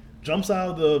 Wolverine jumps out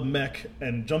of the mech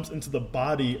and jumps into the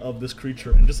body of this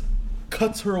creature and just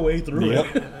cuts her way through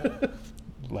it.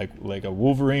 like a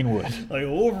Wolverine would. Like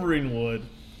a Wolverine would.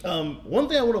 One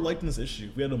thing I would have liked in this issue,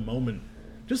 if we had a moment,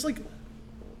 just like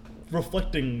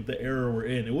reflecting the era we're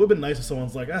in. It would have been nice if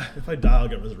someone's like, if I die, I'll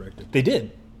get resurrected. They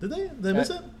did. Did they? Did they miss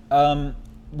it?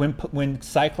 When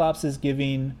Cyclops is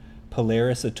giving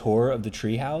Polaris a tour of the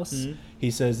treehouse,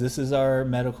 he says, this is our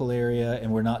medical area,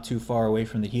 and we're not too far away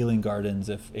from the healing gardens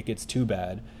if it gets too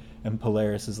bad. And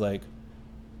Polaris is like,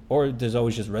 or there's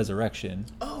always just resurrection.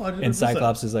 Oh, I didn't. And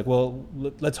Cyclops is like, well,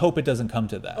 let's hope it doesn't come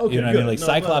to that. Okay, you know what I mean? Like, No,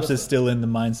 Cyclops is still in the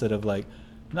mindset of like,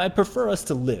 I prefer us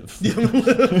to live.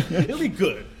 It'll be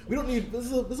good. We don't need. This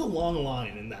is a long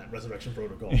line in that resurrection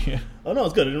protocol. Yeah. Oh no,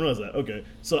 it's good. I didn't realize that. Okay,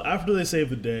 so after they save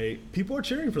the day, people are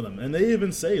cheering for them, and they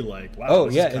even say like, "Wow." Oh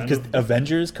this yeah, is kind because of-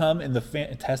 Avengers come and the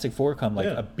Fantastic Four come like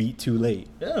Yeah. a beat too late.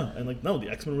 Yeah, and like no, the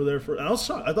X-Men were there for. And I was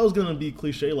shocked. I thought it was gonna be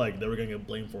cliche, like they were gonna get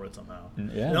blamed for it somehow.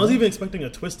 Yeah. And I was even expecting a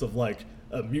twist of like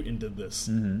a mutant did this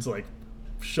to like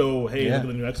show, hey, Yeah. look at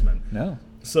the new X-Men. No,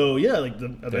 So yeah, like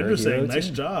the Avengers hero saying nice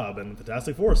team. job, and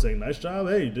Fantastic Four saying nice job,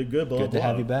 hey, you did good, blah good blah. to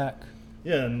have you back.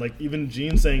 Yeah, and like even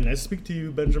Jean saying nice to speak to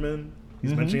you, Benjamin.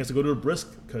 He's Mm-hmm. mentioning he has to go to a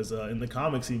brisk because in the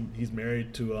comics he's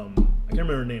married to I can't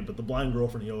remember her name, but the blind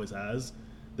girlfriend he always has.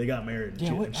 They got married, and,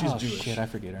 Yeah, and she's oh, Jewish. shit, I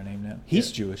forget her name now. He's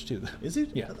Yeah. Jewish too. Is he?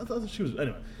 Yeah. I thought she was.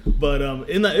 Anyway, but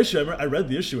in that issue, I read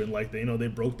the issue and like they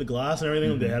broke the glass and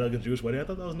everything. They had like a Jewish wedding. I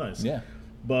thought that was nice. Yeah.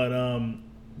 But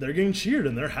they're getting cheered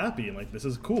and they're happy and like this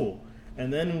is cool.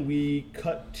 And then we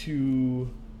cut to,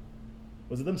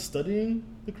 was it them studying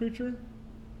the creature?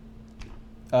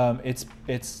 It's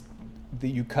the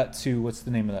you cut to what's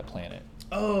the name of that planet?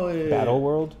 Oh yeah. Battle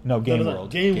World? No, Game World.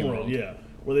 Game World. Yeah.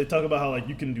 Where they talk about how like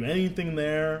you can do anything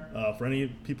there. For any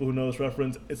people who know this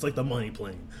reference, it's like the money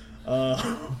plane. I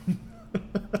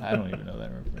don't even know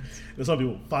that reference. There's some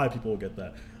people, 5 people will get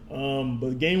that.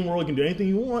 But Game World can do anything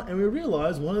you want, and we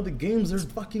realize one of the games they're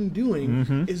fucking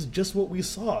doing is just what we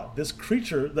saw. This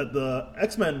creature that the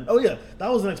X-Men. Oh yeah, that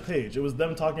was the next page. It was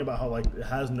them talking about how like it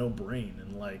has no brain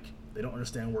and like they don't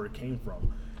understand where it came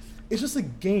from. It's just a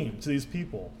game to these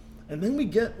people, and then we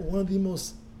get one of the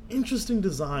most interesting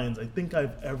designs I think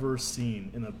I've ever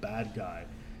seen in a bad guy.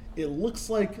 It looks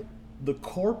like the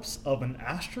corpse of an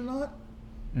astronaut,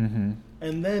 and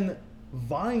then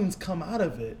vines come out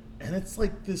of it, and it's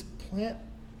like this plant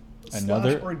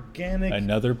slash organic.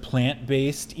 Another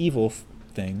plant-based evil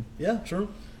thing. Yeah, sure.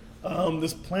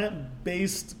 This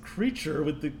plant-based creature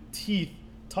with the teeth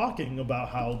talking about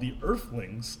how the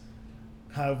Earthlings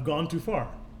have gone too far.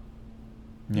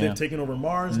 Yeah. They've taken over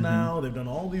Mars now. They've done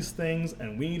all these things,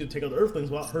 and we need to take out the Earthlings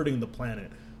without hurting the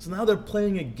planet. So now they're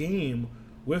playing a game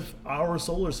with our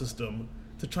solar system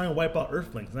to try and wipe out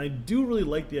Earthlings. And I do really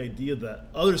like the idea that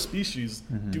other species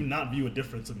do not view a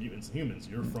difference of mutants and humans.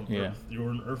 You're from Earth. You're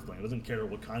an Earthling. It doesn't care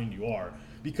what kind you are.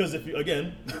 Because if you,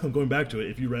 again, going back to it,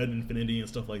 if you read Infinity and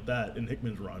stuff like that in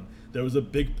Hickman's run, there was a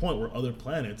big point where other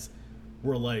planets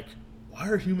were like, why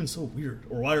are humans so weird?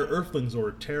 Or why are Earthlings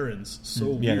or Terrans so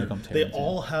weird? They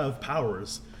all have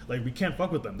powers. Like, we can't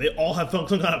fuck with them. They all have some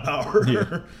kind of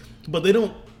power. But they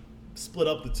don't split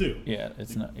up the two. Yeah,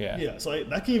 it's not. Yeah. Yeah, so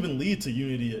that can even lead to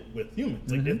unity with humans.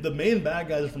 Like, if the main bad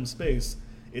guys are from space,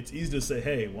 it's easy to say,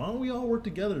 hey, why don't we all work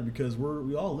together because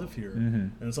we all live here.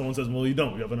 And someone says, well, you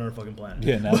don't. You have another fucking planet.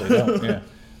 Yeah, no, they don't. Yeah.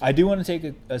 I do want to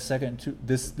take a second to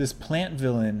this plant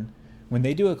villain. When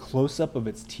they do a close up of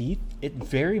its teeth, it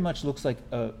very much looks like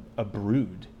a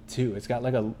brood too. It's got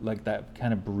like that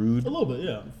kind of brood A little bit,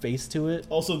 yeah. face to it.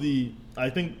 Also, I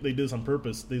think they did this on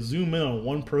purpose. They zoom in on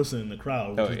one person in the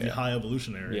crowd, which is the High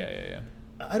Evolutionary. Yeah.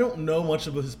 I don't know much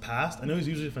of his past. I know he's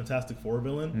usually a Fantastic Four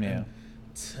villain. Yeah.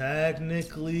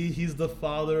 Technically, he's the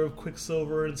father of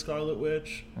Quicksilver and Scarlet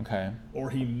Witch. Okay. Or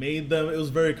he made them. It was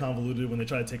very convoluted when they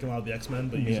tried to take him out of the X-Men,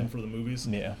 but use him for the movies.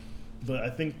 Yeah. But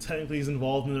I think technically he's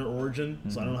involved in their origin,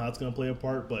 so I don't know how it's going to play a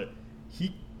part, but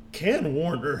he can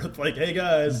warn Earth, like, hey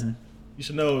guys, you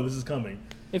should know this is coming.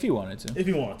 If he wanted to. If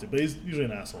he wanted to, but he's usually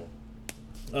an asshole.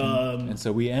 And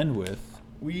so we end with...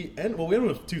 We end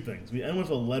with 2 things. We end with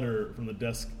a letter from the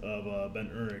desk of Ben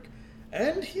Urich,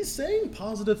 and he's saying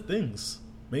positive things,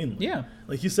 mainly. Yeah.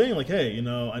 Like, he's saying, like, hey, I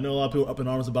know a lot of people are up in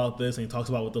arms about this, and he talks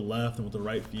about what the left and what the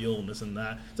right feel and this and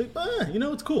that. It's like,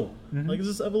 it's cool. Like, is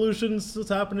this evolution? Is this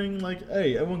happening? Like,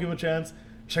 hey, everyone give him a chance.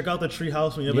 Check out the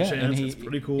treehouse when you have a chance. It's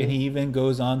pretty cool. And he even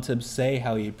goes on to say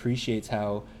how he appreciates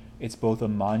how it's both a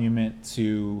monument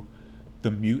to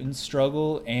the mutant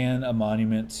struggle and a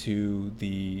monument to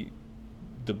the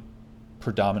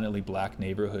predominantly black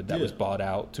neighborhood that was bought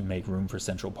out to make room for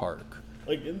Central Park.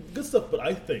 Like, good stuff, but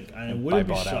I think I wouldn't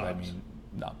be shocked. Out, I mean,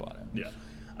 not bought out. Yeah.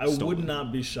 I would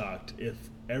not be shocked if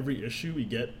every issue we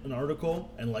get an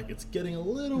article and, like, it's getting a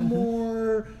little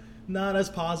more not as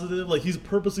positive. Like, he's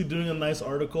purposely doing a nice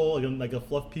article, like a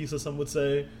fluff piece, as some would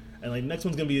say. And, like, next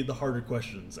one's going to be the harder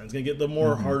questions. And it's going to get the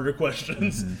more harder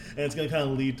questions. And it's going to kind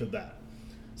of lead to that.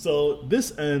 So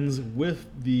this ends with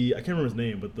I can't remember his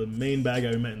name, but the main bad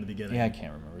guy we met in the beginning. Yeah, I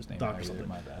can't remember his name. Doctor something.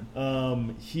 My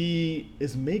bad. He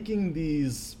is making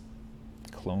these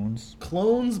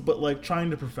clones, but like trying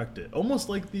to perfect it, almost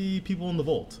like the people in the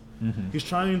vault. He's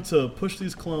trying to push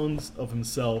these clones of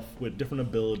himself with different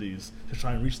abilities to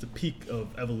try and reach the peak of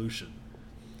evolution,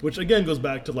 which again goes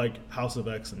back to like House of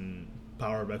X and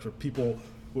Power of X, where people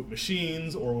with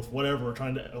machines or with whatever,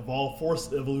 trying to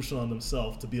force evolution on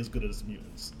themselves to be as good as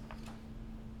mutants.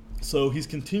 So he's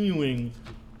continuing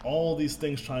all these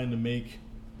things, trying to make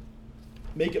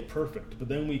it perfect. But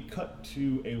then we cut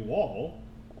to a wall.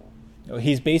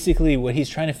 He's basically, what he's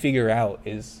trying to figure out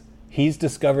is he's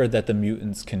discovered that the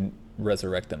mutants can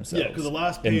resurrect themselves. Yeah, because the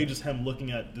last page is him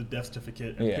looking at the death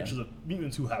certificate and pictures of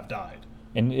mutants who have died.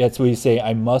 And that's what you say,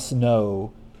 I must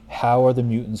know, how are the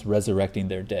mutants resurrecting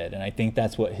their dead? And I think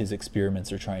that's what his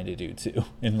experiments are trying to do too.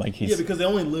 And like he's, because they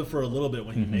only live for a little bit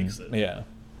when he makes it. Yeah,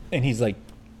 and he's like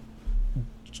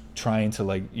trying to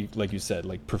like you said,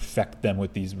 like perfect them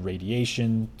with these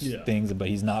radiation things, but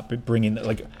he's not bringing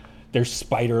like there's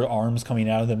spider arms coming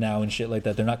out of them now and shit like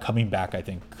that. They're not coming back, I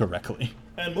think, correctly.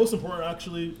 And most important,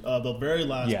 actually, the very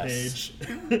last page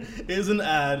is an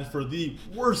ad for the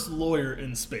worst lawyer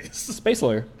in space. Space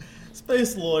lawyer.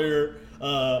 Space lawyer.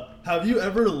 Have you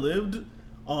ever lived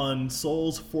on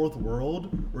Sol's fourth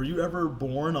world? Were you ever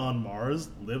born on Mars,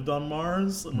 lived on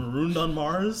Mars, marooned on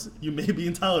Mars? You may be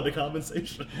entitled to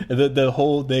compensation. The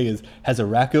whole thing is, has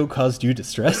Arakko caused you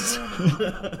distress?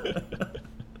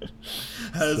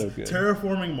 Has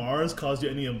terraforming Mars caused you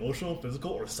any emotional,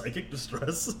 physical, or psychic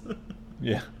distress?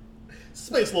 Yeah.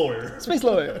 Space lawyer. Space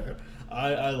lawyer.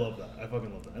 I love that. I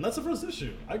fucking love that. And that's the first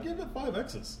issue. I give it 5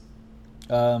 X's.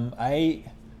 I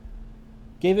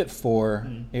gave it 4.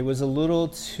 It was a little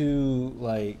too,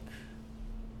 like,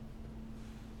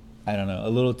 I don't know, a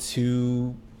little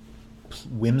too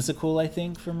whimsical, I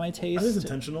think, for my taste. I think it's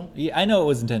intentional. Yeah, I know it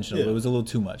was intentional, but it was a little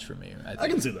too much for me. I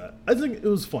can see that. I think it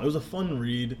was fun. It was a fun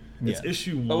read. It's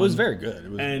issue 1. But it was very good.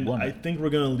 It was wonderful. I think we're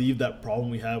going to leave that problem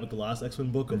we had with the last X-Men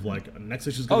book of like, next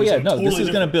issue is going to be totally this is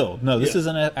going to build. No, this is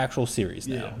an actual series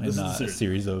now, and not a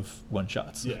series of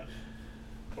one-shots. Yeah.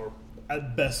 Or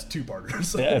at best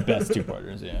 2-parters. At best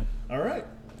 2-parters, yeah. All right.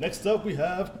 Next up, we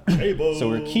have Cable. So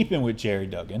we're keeping with Jerry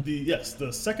Duggan.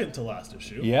 The second to last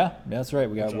issue. Yeah, that's right.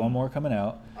 We got one more coming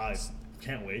out. I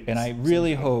can't wait. And I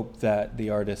really hope that the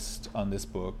artist on this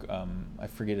book, I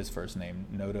forget his first name,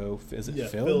 Noto, is it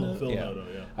Phil? Phil Noto,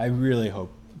 yeah. I really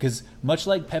hope, because much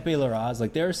like Pepe Larraz,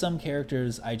 like there are some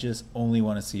characters I just only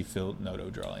want to see Phil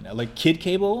Noto drawing. Like Kid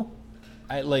Cable,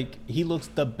 he looks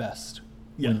the best.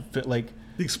 Yeah. When,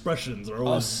 the expressions are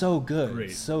always so good.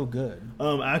 Great. So good.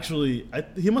 Actually,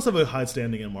 he must have a high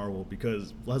standing in Marvel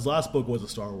because his last book was a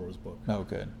Star Wars book. Oh,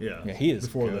 good. Yeah, he is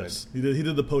before good. This. He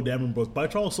did the Poe Dameron book by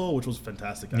Charles Soule, which was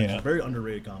fantastic. Actually, very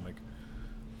underrated comic.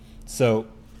 So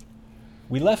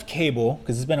we left Cable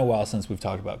because it's been a while since we've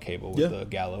talked about Cable with the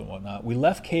Gala and whatnot. We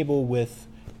left Cable with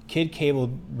Kid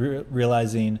Cable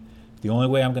realizing the only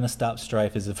way I'm going to stop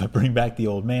Strife is if I bring back the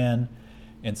old man,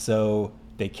 and so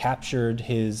they captured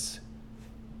his.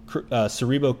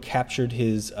 Cerebro captured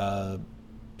his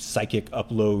psychic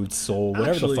upload soul,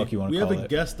 whatever the fuck you want to call it. We have a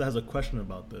guest that has a question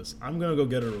about this. I'm going to go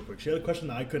get her real quick. She had a question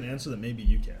that I couldn't answer that maybe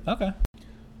you can. Okay.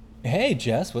 Hey,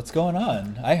 Jess, what's going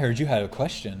on? I heard you had a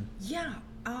question. Yeah,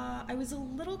 I was a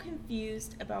little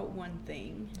confused about one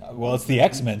thing. Well, it's the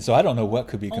X-Men, so I don't know what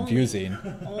could be confusing.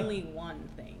 Only one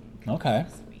thing. Okay.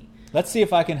 Let's see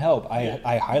if I can help.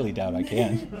 I highly doubt I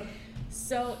can.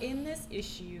 So in this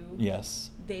issue...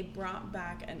 Yes. They brought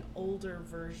back an older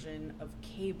version of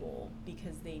Cable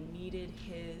because they needed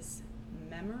his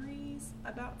memories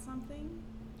about something?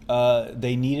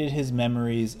 They needed his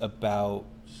memories about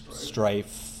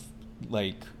Strife,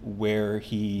 like where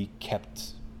he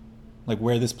kept, like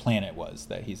where this planet was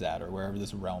that he's at or wherever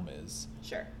this realm is.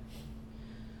 Sure.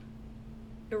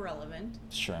 Irrelevant.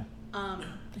 Sure.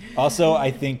 Also,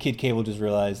 I think Kid Cable just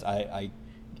realized I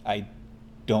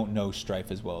don't know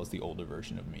Strife as well as the older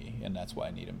version of me, and that's why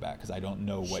I need him back, because I don't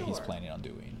know what he's planning on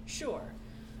doing. Sure.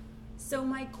 So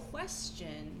my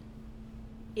question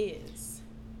is,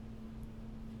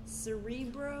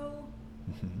 Cerebro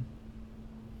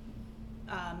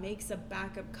makes a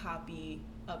backup copy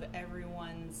of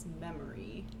everyone's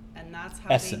memory, and that's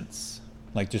how essence,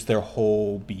 like just their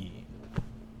whole being.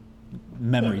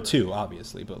 Memory too,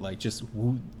 obviously, but like just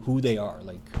who they are,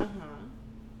 like.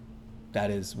 That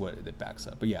is what it backs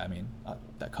up. But yeah, I mean,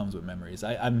 that comes with memories.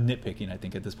 I'm nitpicking, I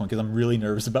think, at this point, because I'm really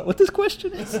nervous about what this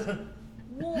question is.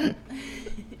 Well,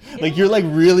 like, you're, like,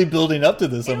 really building up to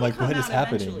this. I'm like, what is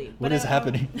happening? Eventually. What is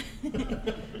happening?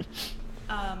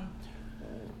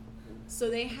 So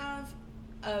they have,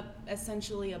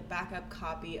 essentially, a backup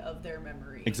copy of their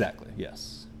memory. Exactly,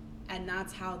 yes. And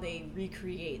that's how they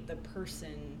recreate the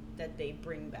person that they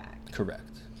bring back.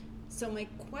 Correct. So my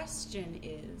question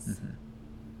is...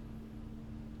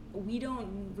 we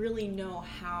don't really know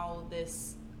how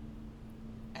this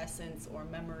essence or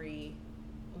memory,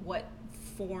 what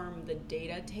form the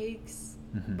data takes,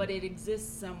 but it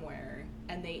exists somewhere,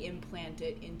 and they implant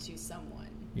it into someone.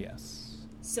 Yes.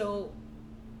 So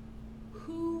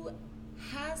who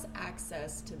has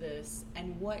access to this,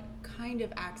 and what kind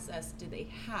of access do they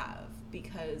have?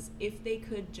 Because if they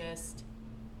could just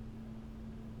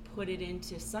put it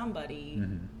into somebody,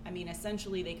 I mean,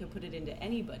 essentially they could put it into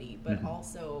anybody, but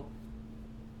also,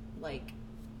 like,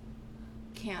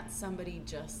 can't somebody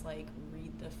just, like,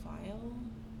 read the file?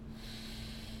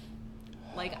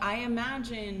 Like, I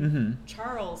imagine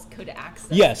Charles could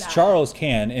access Yes, that. Charles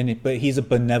can, but he's a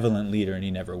benevolent leader, and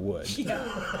he never would.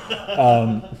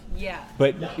 Yeah.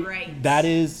 But Right. that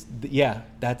is,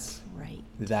 that's Right.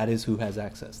 that is who has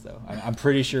access, though. I'm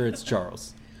pretty sure it's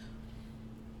Charles,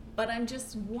 But I'm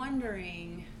just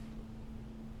wondering,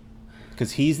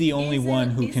 because he's the only Is it- one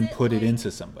who is can it put it like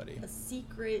into somebody. a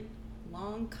secret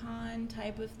long con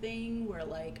type of thing where,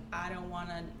 like, I don't want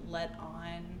to let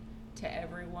on to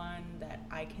everyone that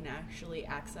I can actually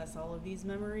access all of these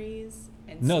memories?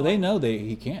 And No, so they I'm know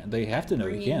he can't. They have to know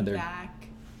he bringing can. They're back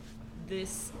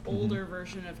this older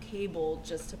version of Cable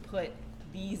just to put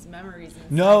these memories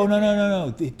inside no.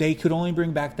 of him. They could only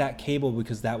bring back that Cable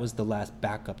because that was the last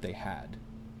backup they had.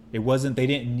 It wasn't. They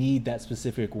didn't need that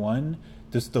specific one.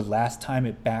 Just the last time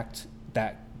it backed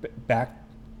that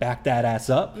ass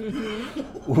up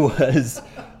was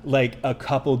like a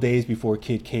couple days before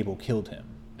Kid Cable killed him.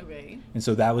 Okay. And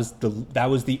so that was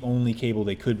the only Cable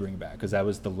they could bring back because that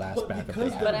was the last But backup they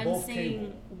because had. But They're I'm both saying,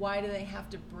 Cable. why do they have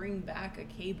to bring back a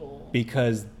Cable?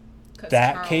 Because 'Cause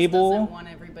that Charles Cable, doesn't want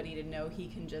everybody to know he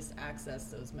can just access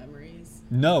those memories.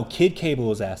 no, Kid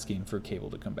Cable is asking for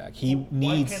Cable to come back. He Why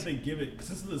needs. can't they give it?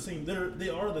 Since they're the same, they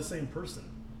are the same person.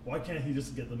 Why can't he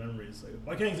just get the memories? Like,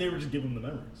 why can't Xavier just give him the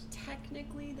memories?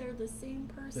 Technically, they're the same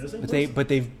person. They're the same But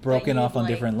they've broken But off you'd, on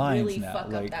like, different lines really now. fuck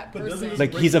up Like, that But doesn't person. this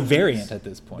like break he's a the variant rules? at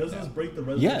this point. Doesn't now. this break the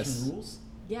resolution Yes. rules?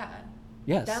 Yeah.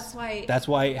 Yes. That's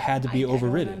why it had to be I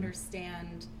overridden. don't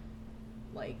understand,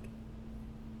 like,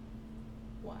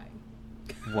 why.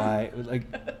 Why? Like,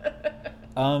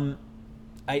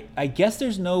 I guess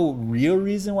there's no real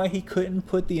reason why he couldn't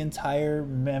put the entire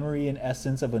memory and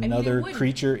essence of it another would-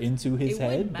 creature into his it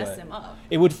head. would mess but him up.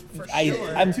 It would. For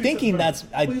sure. I'm thinking that's.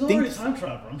 I Well, he's think. already a time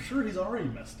traveler. I'm sure he's already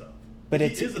messed up. But He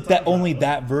it's is a time that only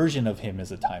traveler. that version of him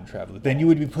is a time traveler. Then you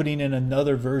would be putting in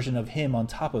another version of him on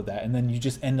top of that, and then you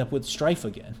just end up with Strife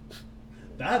again.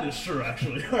 That is true,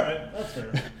 actually. All right, that's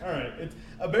fair. All right, it's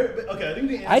okay. I think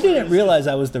the answer I didn't is- realize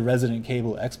I was the resident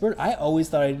Cable expert. I always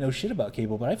thought I didn't know shit about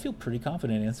Cable, but I feel pretty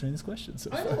confident answering this question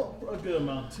so I far. know a good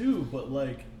amount too, but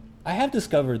like, I have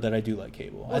discovered that I do like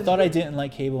Cable. I Well, thought I he's good. didn't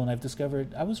like Cable, and I've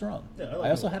discovered I was wrong. Yeah, I like I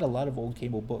also Cable. had a lot of old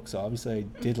Cable books, so obviously I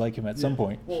did like him at some yeah.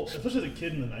 point. Well, especially the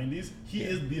kid in the '90s, he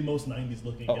is the most '90s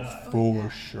looking Oh, guy.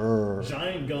 for sure.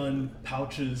 Giant gun,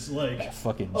 pouches, like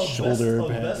Fucking a shoulder vest,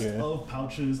 a pad, vest yeah. of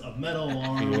pouches, a metal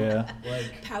arm, Yeah.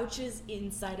 like Pouches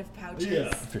inside of pouches.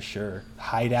 yeah. For sure.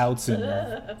 Hideouts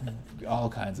and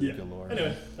all kinds of Yeah. galore.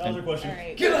 Anyway, that was your question. All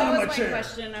right. Get that out of was my my chair.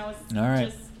 question. I was All right.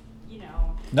 just,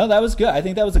 No, that was good. I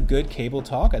think that was a good Cable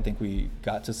talk. I think we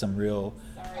got to some real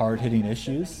sorry hard-hitting I messed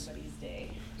up issues. anybody's day.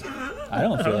 I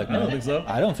don't feel like I don't think so.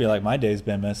 I don't feel like my day's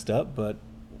been messed up, but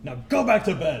Now go back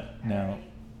to bed. no.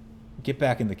 Get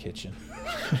back in the kitchen.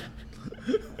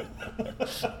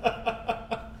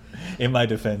 In my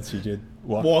defense, you did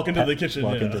Walk into the kitchen,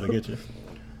 Walk yeah. into the kitchen.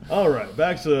 All right,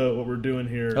 back to what we're doing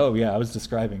here. Oh yeah, I was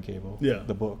describing Cable. Yeah.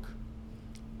 The book.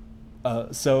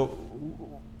 So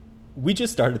we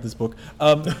just started this book.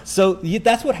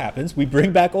 That's what happens. We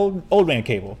bring back old man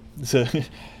Cable. So,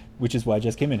 which is why I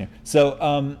just came in here.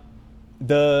 So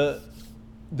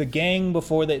the gang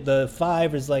before the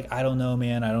five is like, I don't know,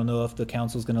 man. I don't know if the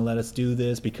council's going to let us do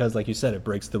this because, like you said, it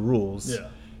breaks the rules. Yeah.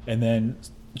 And then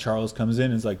Charles comes in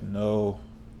and is like, no,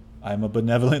 I'm a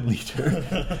benevolent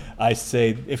leader. I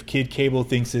say if Kid Cable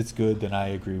thinks it's good, then I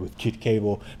agree with Kid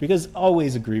Cable because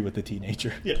always agree with the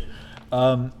teenager. Yeah.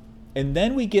 And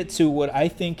then we get to what I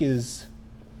think is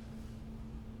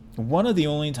one of the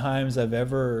only times I've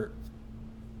ever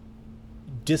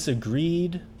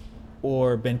disagreed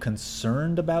or been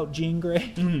concerned about Jean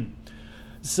Grey.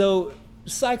 So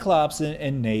Cyclops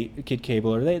and Nate, Kid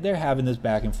Cable, they're having this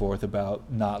back and forth about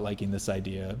not liking this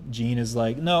idea. Jean is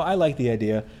like, no, I like the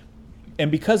idea. And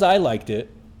because I liked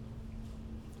it,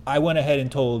 I went ahead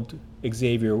and told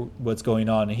Xavier what's going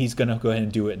on, and he's going to go ahead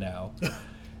and do it now.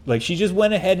 Like, she just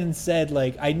went ahead and said,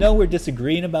 like, I know we're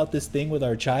disagreeing about this thing with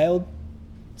our child,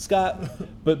 Scott,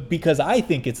 but because I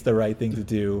think it's the right thing to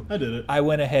do, I did it. I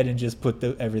went ahead and just put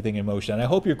everything in motion. I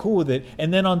hope you're cool with it.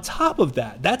 And then on top of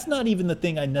that, that's not even the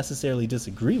thing I necessarily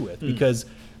disagree with, because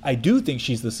I do think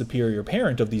she's the superior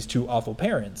parent of these two awful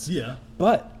parents. Yeah.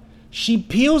 But she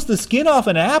peels the skin off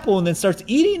an apple and then starts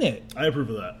eating it. I approve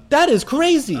of that. That is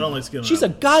crazy. I don't like skin on She's a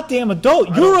apples. goddamn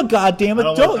adult. You're a goddamn I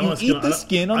don't adult. like- I don't You like eat the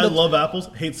skin on I the... love apples,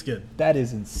 hate skin. That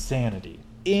is insanity.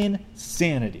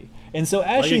 Insanity. And so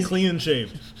as Like she's... it clean and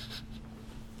shaved.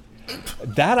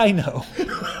 That I know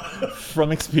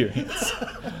from experience.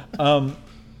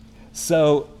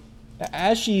 So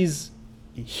as she's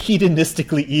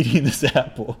hedonistically eating this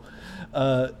apple,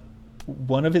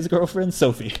 one of his girlfriends,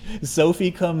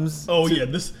 Sophie comes... Oh yeah,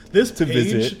 this page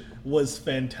visit. was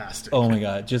fantastic. Oh my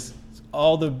god, just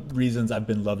all the reasons I've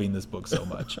been loving this book so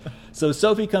much. So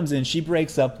Sophie comes in, she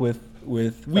breaks up with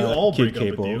We all Kid break up with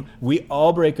Cable. you. We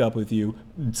all break up with you.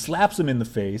 Slaps him in the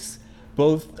face.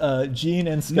 Both Gene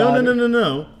and Scott.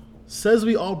 No. Says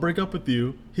we all break up with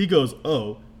you. He goes,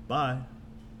 oh, bye.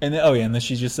 And then, and then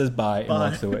she just says bye and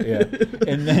walks away. Yeah.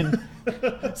 And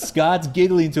then Scott's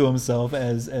giggling to himself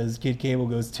as Kid Cable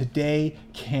goes, today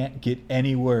can't get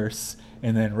any worse.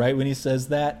 And then right when he says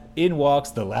that, in walks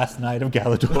the last knight of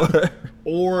Galador.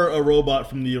 Or a robot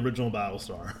from the original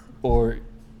Battlestar. Or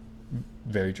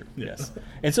very true. Yes.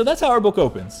 And so that's how our book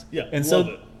opens. Yeah, And love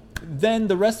so it. then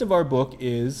the rest of our book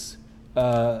is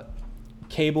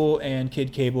Cable and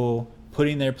Kid Cable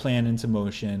putting their plan into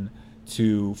motion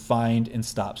to find and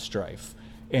stop Strife.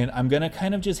 And I'm going to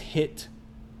kind of just hit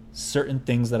certain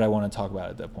things that I want to talk about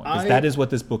at that point, because that is what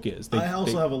this book is. I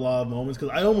also have a lot of moments,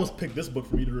 because I almost picked this book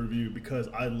for me to review because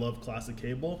I love classic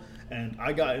Cable, and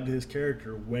I got into his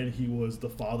character when he was the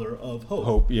father of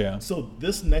Hope. Yeah. So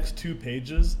this next 2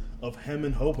 pages of him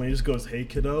and Hope, when he just goes, "Hey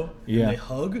kiddo," Yeah. and they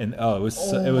hug, And it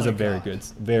was my a very God. good,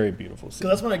 very beautiful scene. So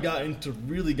that's when I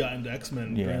really got into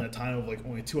X-Men Yeah. during that time of like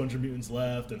only 200 mutants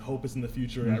left and Hope is in the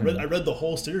future. Mm-hmm. And I read the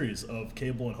whole series of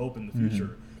Cable and Hope in the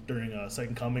future during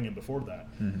Second Coming and before that.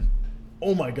 Mm-hmm.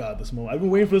 Oh my God, this moment! I've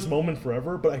been waiting for this moment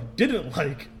forever, but I didn't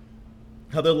like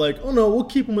how they're like, "Oh no, we'll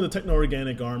keep him with a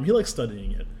techno-organic arm. He likes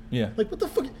studying it." Yeah. Like, what the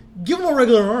fuck? Give him a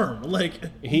regular arm. Like,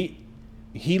 He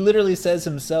literally says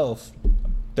himself,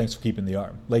 "Thanks for keeping the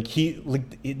arm."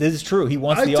 This is true. He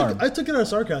wants the arm. I took it as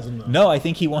sarcasm though. No, I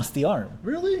think he wants the arm.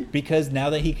 Really? Because now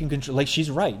that he can control,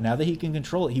 she's right. Now that he can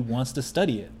control it, he wants to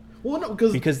study it. Well, no,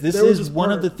 Because this there was is this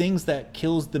one of part- the things that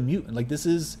kills the mutant. Like, this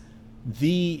is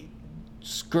the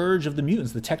scourge of the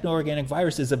mutants. The techno-organic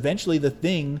virus is eventually the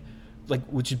thing,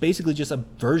 which is basically just a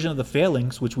version of the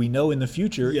phalanx, which we know in the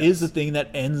future Yes. is the thing that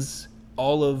ends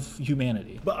all of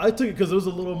humanity. But I took it because there was a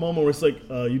little moment where it's like,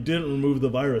 you didn't remove the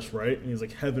virus, right? And he's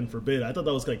like, heaven forbid. I thought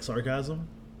that was like sarcasm.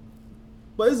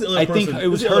 But it's the other I think person- it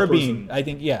was it's the other her being. person. I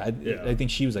think Yeah. I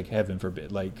think she was like, heaven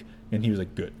forbid, and he was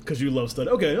like, good. Because you love study.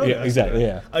 Okay, I Yeah, see exactly, that.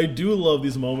 yeah. I do love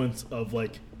these moments of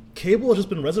like, Cable has just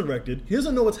been resurrected. He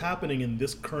doesn't know what's happening in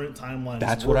this current timeline.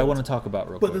 That's what I want to talk about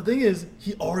real But quick. the thing is,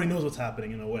 he already knows what's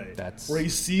happening in a way. That's- where he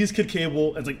sees Kid Cable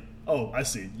and it's like, oh, I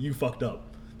see. You fucked up.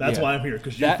 That's Yeah. why I'm here,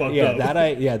 because you that, fucked yeah,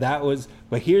 up. that was.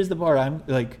 But here's the part. I'm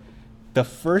like, the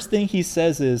first thing he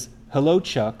says is, "Hello,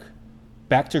 Chuck.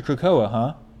 Back to Krakoa,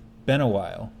 huh? Been a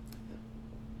while."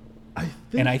 I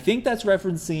think, And I think that's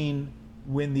referencing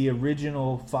when the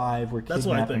original 5 were That's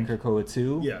what I kidnapping think. Krakoa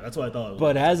too. yeah, that's what I thought. It was.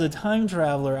 But as a time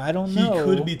traveler, I don't he know.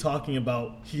 could be talking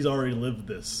about he's already lived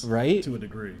this, Right? to a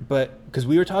degree. But because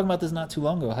we were talking about this not too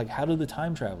long ago, like, how do the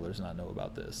time travelers not know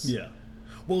about this? Yeah.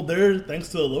 Well, thanks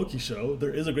to the Loki show,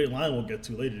 there is a great line we'll get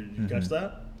to later. Did you catch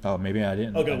that? Oh, maybe I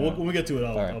didn't. Okay, I don't know. when we get to it,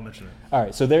 All right. I'll mention it. All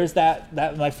right, so there's that.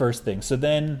 That's my first thing. So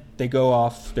then they go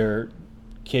off. Their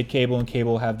Kid Cable and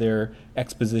Cable have their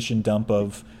exposition dump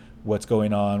of what's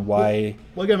going on, why.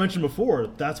 Like I mentioned before,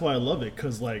 that's why I love it,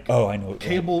 because like, Oh, I know.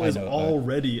 Cable I is know.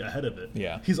 already ahead of it.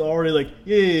 Yeah. He's already like,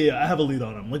 yeah, I have a lead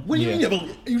on him. Like, what do you Yeah. mean you have a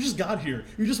lead? You just got here.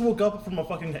 You just woke up from a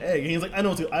fucking egg. And he's like, I know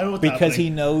what's Because happening. he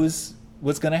knows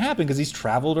what's going to happen because he's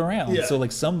traveled around. Yeah. So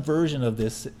like some version of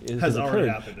this Has already occurred.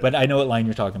 happened. But I know what line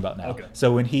you're talking about now. Okay.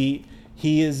 So when he's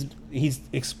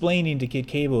explaining to Kid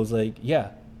Cable, is like, yeah,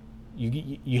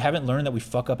 you haven't learned that we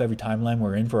fuck up every timeline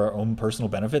we're in for our own personal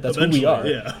benefit. That's who we are.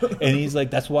 Eventually, yeah. And he's like,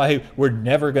 that's why we're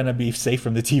never going to be safe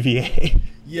from the TVA.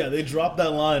 Yeah, they dropped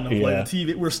that line of Yeah. like the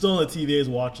TV. We're still on the TVA's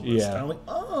watch list. Yeah. And I'm like,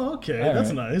 oh, okay, All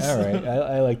that's right. nice. All right.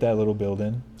 I like that little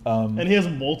build-in. And he has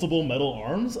multiple metal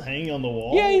arms hanging on the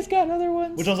wall. Yeah, he's got other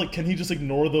ones. Which I was like, can he just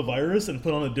ignore the virus and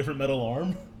put on a different metal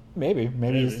arm? Maybe.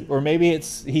 Maybe. Or maybe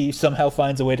it's he somehow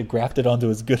finds a way to graft it onto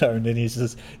his good arm, and then he's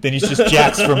just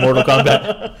Jax from Mortal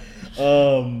Kombat.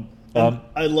 And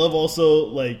I love also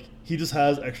like he just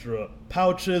has extra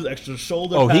pouches, extra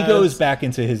shoulder Oh, pads. he goes back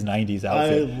into his 90s I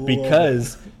outfit love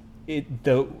because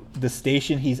the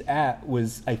station he's at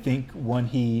was, I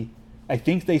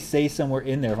think they say somewhere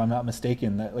in there, if I'm not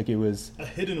mistaken, that like it was a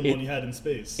hidden one he had in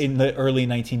space. in the early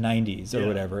 1990s or Yeah.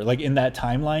 whatever, like in that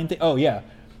timeline. Oh yeah,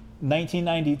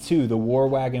 1992, the War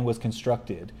Wagon was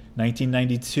constructed.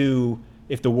 1992,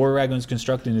 if the War Wagon was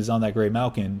constructed and is on that Gray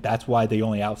Malkin, that's why the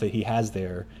only outfit he has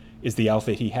there is the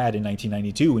outfit he had in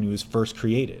 1992 when he was first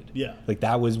created. Yeah. Like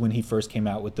that was when he first came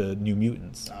out with the New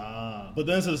Mutants. But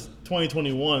then it says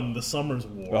 2021, the Summers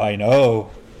War. Oh, I know.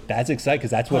 That's exciting because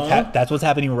that's what's Huh? that's what's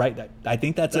happening right. I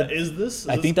think that's Is this?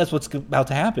 I think that's what's about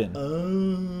to happen.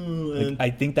 And I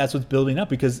think that's what's building up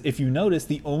because if you notice,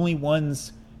 the only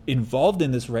ones involved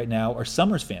in this right now are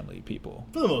Summers family people.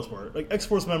 for the most part, like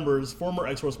X-Force members, former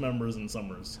X-Force members, and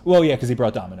Summers Well, yeah, because he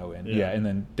brought Domino in, Yeah. yeah, and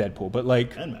then Deadpool. But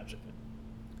like and Magic.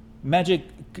 Magic,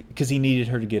 because he needed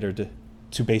her to get her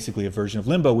to basically a version of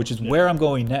Limbo, which is where I'm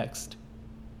going next.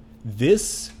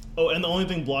 This, Oh, and the only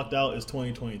thing blocked out is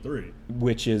 2023.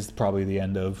 which is probably the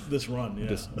end of This run,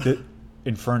 yeah. the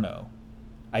Inferno.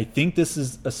 I think this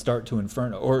is a start to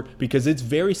Inferno, or because it's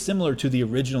very similar to the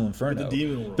original Inferno. The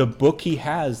Demon World. The book he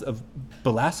has of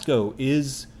Belasco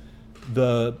is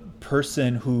the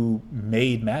person who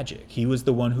made Magic. He was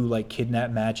the one who like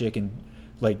kidnapped Magic and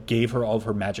like gave her all of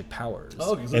her magic powers.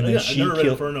 Oh, okay. So, and then yeah, I she never read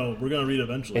killed. Inferno. We're gonna read it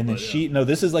eventually. And then but, yeah. she no,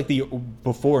 this is like the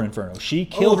before Inferno. She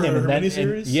killed her- him, her and then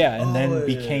miniseries? and then Oh, yeah,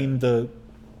 became the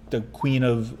queen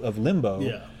of Limbo.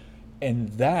 Yeah. And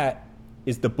that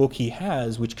is the book he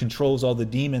has, which controls all the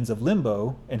demons of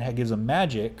Limbo and gives them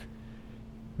magic.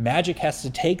 Magic has to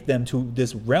take them to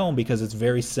this realm because it's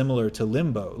very similar to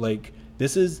Limbo. Like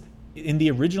this is in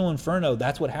the original Inferno.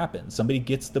 That's what happens. Somebody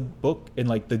gets the book, and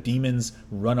like the demons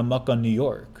run amok on New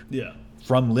York Yeah.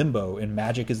 from Limbo, and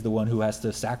Magic is the one who has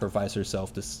to sacrifice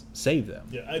herself to save them.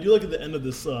 Yeah, I do like at the end of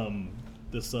this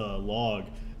log.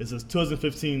 It says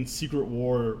 2015 Secret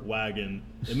War Wagon.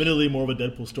 Admittedly, more of a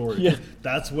Deadpool story. Yeah.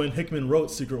 That's when Hickman wrote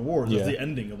Secret Wars. That's Yeah. the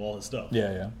ending of all his stuff.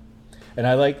 Yeah, yeah. And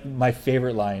I like my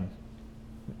favorite line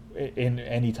in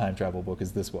any time travel book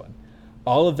is this one.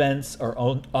 All events are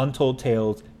untold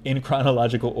tales in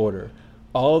chronological order.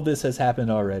 All of this has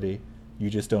happened already. You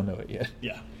just don't know it yet.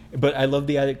 Yeah. But I love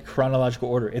the chronological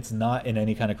order. It's not in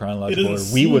any kind of chronological doesn't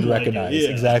order we would seem like it, recognize. yeah.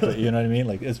 Exactly. You know what I mean?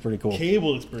 Like, it's pretty cool.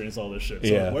 Cable experienced all this shit.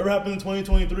 So Yeah. whatever happens in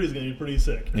 2023 is going to be pretty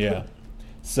sick. Yeah.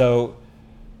 So,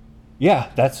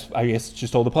 yeah, that's, I guess,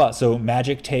 just told the plot. So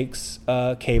Magic takes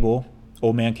Cable,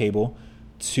 Old Man Cable,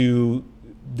 to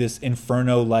this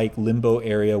Inferno-like limbo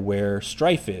area where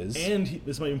Strife is. And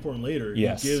this might be important later.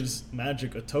 Yes. He gives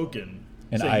Magic a token.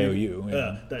 An saying IOU,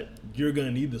 yeah. that you're going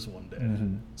to need this one day.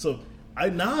 Mm-hmm. So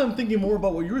now I'm thinking more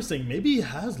about what you were saying. Maybe he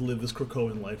has lived this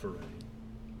Krakoan life already.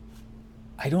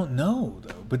 I don't know,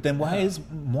 though. But then why is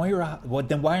Moira...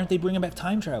 then why aren't they bringing back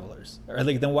time travelers? Or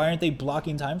like, then why aren't they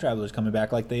blocking time travelers coming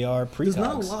back like they are pre-cogs? There's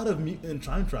not a lot of mutant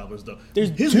time travelers, though.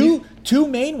 There's His two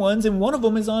main ones, and one of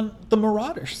them is on the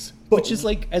Marauders, which is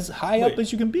like as high up Wait.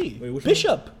 as you can be. Wait, which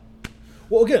Bishop.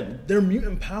 Well, again, their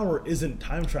mutant power isn't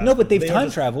time travel. No, but they've They are time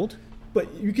just- traveled.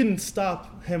 But you can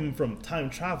stop him from time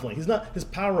traveling. He's not. His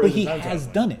power. But isn't he time has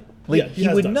traveling. done it. Like, Yeah, he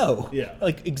has would done it. know. Yeah,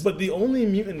 Like, but the only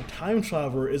mutant time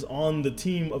traveler is on the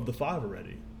team of the Five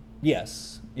already.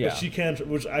 yes. Yeah. But she can.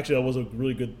 Which actually, that was a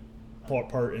really good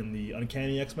part in the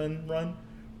Uncanny X-Men run,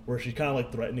 where she kind of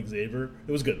like threatened Xavier.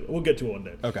 It was good. We'll get to it one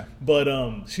day. Okay. But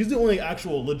she's the only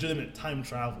actual legitimate time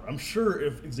traveler. I'm sure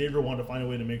if Xavier wanted to find a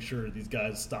way to make sure these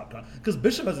guys stop time, because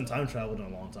Bishop hasn't time traveled in a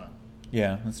long time.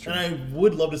 Yeah, that's true. And I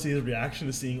would love to see his reaction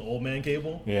to seeing Old Man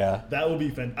Cable. Yeah. That would be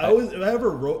fantastic. If I ever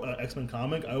wrote an X-Men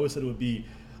comic, I always said it would be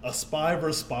a spy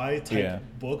versus spy type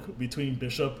book between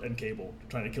Bishop and Cable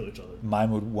trying to kill each other. Mine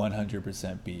would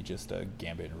 100% be just a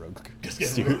Gambit and Rogue.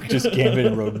 Gambit and Rogue. Just Gambit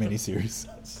and Rogue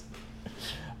miniseries.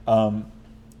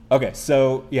 Okay,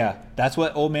 so yeah, that's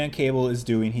what Old Man Cable is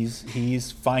doing.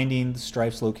 He's finding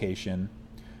Strife's location,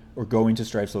 or going to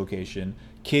Strife's location.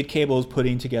 Kid Cable is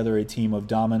putting together a team of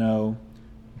Domino,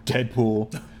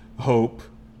 Deadpool, Hope,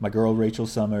 my girl Rachel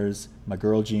Summers, my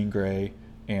girl Jean Grey,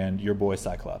 and your boy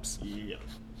Cyclops. Yeah.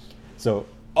 So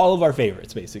all of our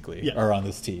favorites basically Yeah. are on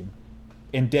this team,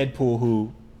 and Deadpool,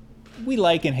 who we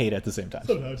like and hate at the same time.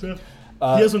 Sometimes, yeah.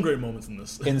 He has some great moments in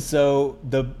this. And so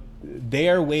they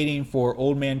are waiting for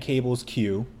Old Man Cable's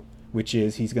cue, which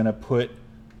is he's gonna put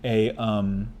a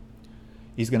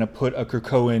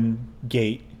Krakoan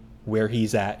gate where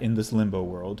he's at in this limbo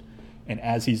world, and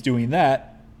as he's doing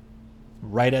that,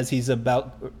 right as he's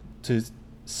about to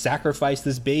sacrifice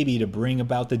this baby to bring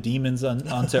about the demons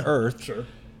onto Earth, Sure.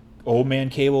 Old Man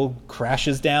Cable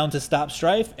crashes down to stop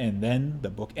Strife, and then the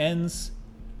book ends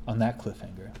on that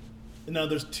cliffhanger. Now,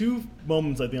 there's two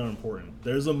moments I think are important.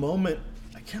 There's a moment,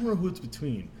 I can't remember who it's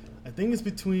between. I think it's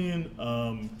between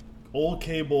Old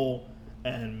Cable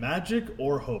and Magic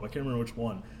or Hope. I can't remember which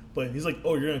one. But he's like,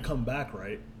 oh, you're going to come back,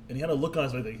 right? And he had a look on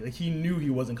his face like he knew he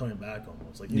wasn't coming back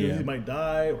almost. Like, he knew he might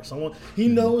die or someone. He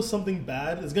knows something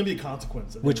bad. There's going to be a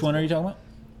consequence. Which one are you talking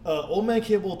about? Old Man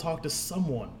Cable talked to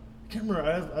someone. I can't remember.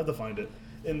 I have to find it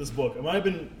in this book. It might have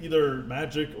been either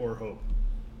Magic or Hope.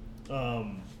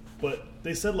 But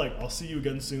they said, like, I'll see you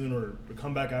again soon or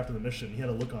come back after the mission. He had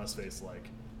a look on his face like,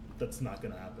 that's not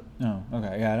going to happen. Oh,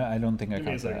 okay. Yeah, I don't think I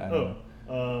caught that.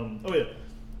 Oh, yeah.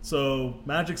 So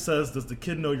Magic says, does the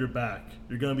kid know you're back?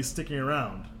 You're going to be sticking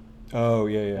around. Oh,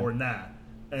 yeah. Or not.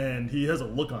 And he has a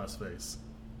look on his face.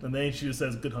 And then she just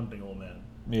says, good hunting, old man.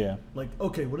 Yeah. Like,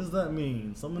 okay, what does that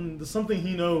mean? There's something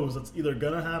he knows that's either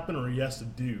going to happen or he has to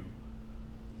do.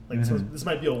 Like, so this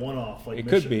might be a one-off, like, it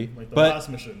mission. could be. Like the but last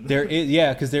mission. There is,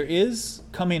 because there is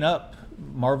coming up,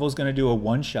 Marvel's going to do a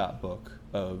one-shot book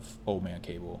of Old Man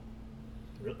Cable.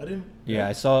 I didn't... Yeah,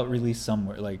 I saw it released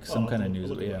somewhere, like some kind of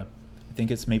news. I'll Yeah. I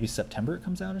think it's maybe September it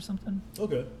comes out or something.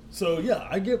 Okay. So, yeah,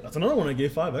 that's another one I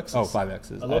gave 5 X's. Oh, 5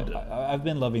 X's. I loved it. I've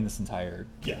been loving this entire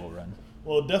Cable run.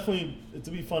 Well, definitely,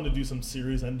 it'd be fun to do some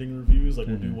series ending reviews. Like,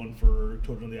 we'll do one for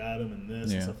Children of the Atom and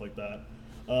this and stuff like that.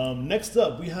 Next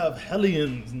up, we have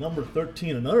Hellions, number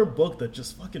 13, another book that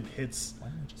just fucking hits. Why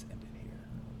don't we just end it here?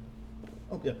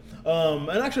 Oh, yeah.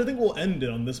 And actually, I think we'll end it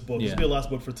on this book. This will be the last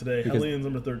book for today. Because, Hellions,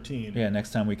 number 13. Yeah,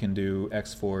 next time we can do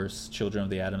X-Force, Children of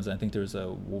the Atoms. I think there's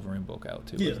a Wolverine book out,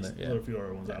 too. Yes, there? there are a few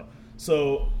other ones out.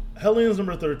 So, Hellions,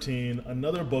 number 13,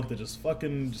 another book that just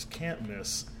can't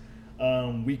miss.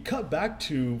 We cut back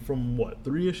to, from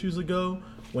 3 issues ago,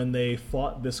 when they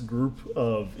fought this group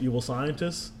of evil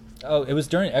scientists. Oh, it was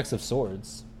during X of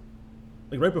Swords.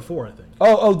 Like right before, I think.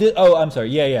 I'm sorry.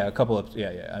 Yeah, a couple of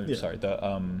I'm sorry.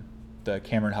 The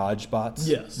Cameron Hodge bots.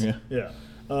 Yes. Yeah.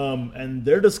 And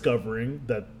they're discovering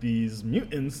that these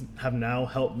mutants have now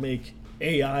helped make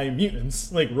AI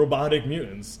mutants, like robotic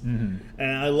mutants. Mm-hmm.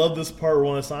 And I love this part where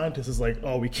one of the scientists is like,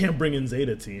 "Oh, we can't bring in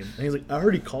Zeta Team," and he's like, "I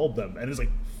already called them," and it's like,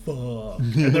 "Fuck!"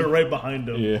 And they're right behind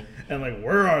him. Yeah. And like,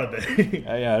 where are they?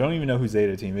 I don't even know who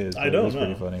Zeta Team is. I don't know. It's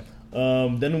pretty funny.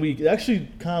 Then we actually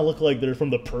kind of look like they're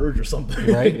from the Purge or something.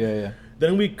 Right? Yeah.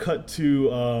 Then we cut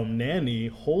to Nanny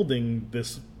holding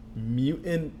this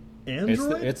mutant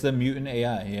android. It's the mutant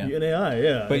AI. Yeah. Mutant AI.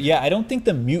 Yeah. But yeah, I don't think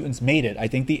the mutants made it. I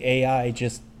think the AI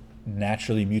just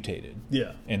naturally mutated.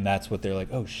 Yeah. And that's what they're like.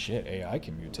 Oh shit, AI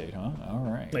can mutate, huh? All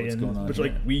right. What's going on? Which here?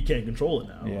 like we can't control it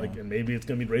now. Yeah. Like, and maybe it's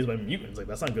gonna be raised by mutants. Like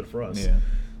that's not good for us. Yeah.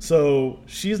 So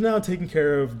she's now taking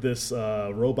care of this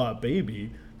robot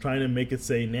baby, trying to make it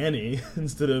say nanny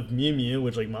instead of Mew Mew,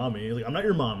 which like mommy. Like I'm not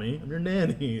your mommy, I'm your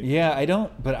nanny. Yeah, I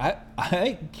don't. But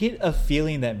I get a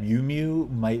feeling that Mew Mew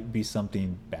might be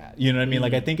something bad. You know what I mean?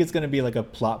 Like I think it's gonna be like a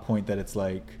plot point that it's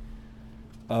like,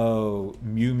 oh,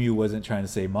 Mew Mew wasn't trying to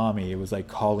say mommy. It was like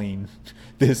calling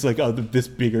this like this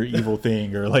bigger evil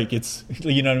thing, or like it's,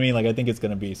 you know what I mean? Like I think it's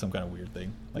gonna be some kind of weird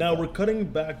thing. Like now that. we're cutting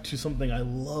back to something I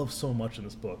love so much in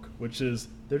this book, which is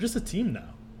they're just a team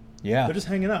now. Yeah, they're just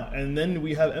hanging out, and then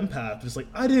we have Empath, just like,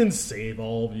 I didn't save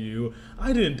all of you.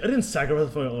 I didn't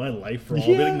sacrifice my life for all of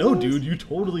you. Like, no, dude, you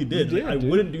totally did. I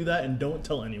wouldn't do that, and don't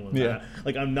tell anyone that.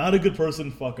 Like, I'm not a good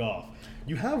person. Fuck off.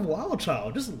 You have Wild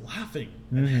Child just laughing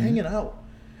and hanging out,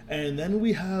 and then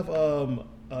we have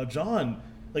John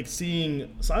like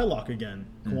seeing Psylocke again,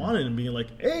 Kwannon, and being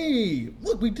like, "Hey,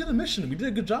 look, we did a mission. We did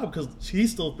a good job," because he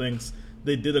still thinks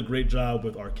they did a great job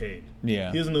with Arcade.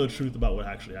 Yeah. He doesn't know the truth about what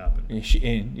actually happened.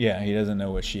 He doesn't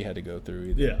know what she had to go through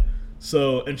either. Yeah.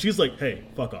 So, and she's like, "Hey,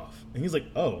 fuck off." And he's like,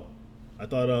 "Oh, I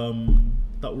thought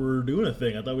we were doing a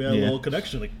thing. I thought we had a little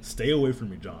connection. Like, stay away from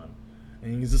me, John."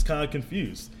 And he's just kind of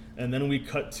confused. And then we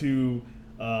cut to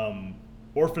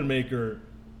Orphan Maker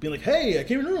being like, "Hey, I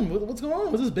came in the room. What's going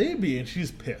on with this baby?" And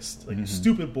she's pissed. Like, "You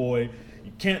stupid boy.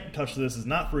 You can't touch this. It's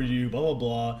not for you, blah, blah,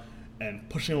 blah." And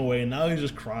pushing him away, and now he's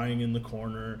just crying in the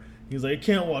corner. He's like, "I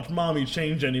can't watch Nanny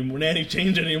change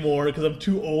anymore because I'm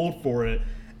too old for it."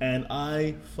 And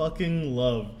I fucking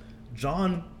love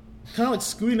John, kind of like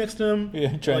scooting next to him.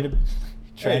 Yeah, trying to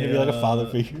be like a father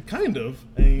figure. Kind of.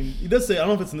 I mean, he does say, I don't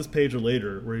know if it's in this page or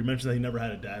later, where he mentions that he never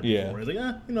had a dad before. He's like,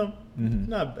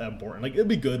 not that important. Like, it'd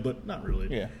be good, but not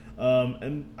really. Yeah.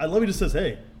 And I love he just says,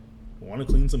 "Hey, want to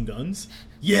clean some guns?"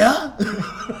 Yeah.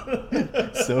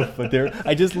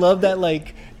 I just love that,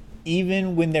 like,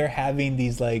 even when they're having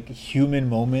these like human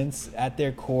moments, at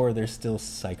their core they're still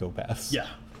psychopaths. Yeah,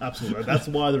 absolutely. That's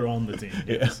why they're on the team.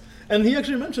 Yes. And he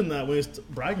actually mentioned that when he's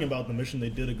bragging about the mission, they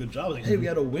did a good job. Like, "Hey, we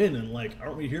had a win, and like,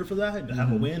 aren't we here for that? To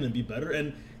have a win and be better?"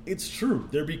 And it's true.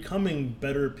 They're becoming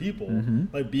better people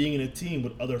by being in a team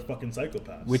with other fucking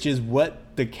psychopaths. Which is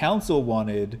what the council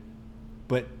wanted,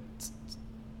 but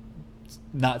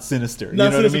not Sinister. You know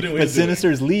what I mean? But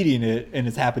Sinister's leading it, and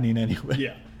it's happening anyway.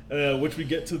 Yeah. Which we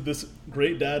get to this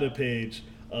great data page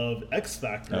of X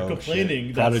Factor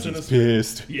complaining that Prodigy's Sinister...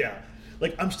 pissed. Yeah.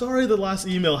 Like, I'm sorry the last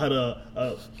email had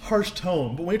a harsh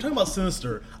tone, but when you're talking about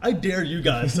Sinister, I dare you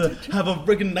guys to have a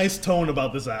freaking nice tone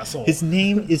about this asshole. His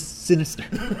name is Sinister.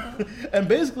 And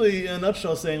basically, in a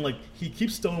nutshell, saying, like, he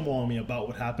keeps stonewalling me about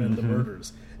what happened in the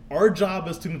murders. Our job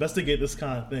is to investigate this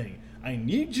kind of thing. I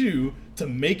need you to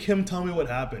make him tell me what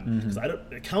happened. Because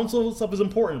council stuff is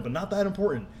important, but not that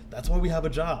important. That's why we have a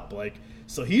job. Like,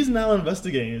 so he's now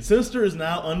investigating. Sinister is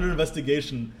now under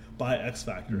investigation by X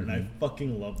Factor, and I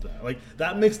fucking love that. Like,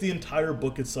 that makes the entire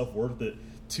book itself worth it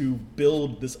to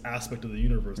build this aspect of the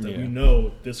universe that we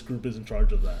know this group is in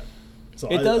charge of that. So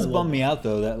it does bum me out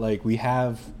though that like we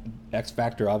have X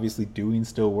Factor obviously doing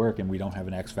still work, and we don't have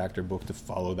an X Factor book to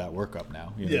follow that work up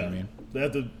now. You know what I mean? They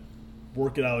have to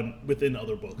work it out within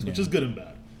other books, which is good and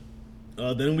bad.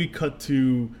 Then we cut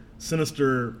to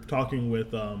Sinister talking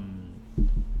with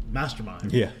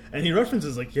Mastermind. Yeah. And he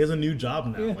references, like, he has a new job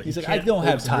now. Yeah. Like, he's like, I don't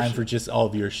have time for just all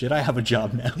of your shit. I have a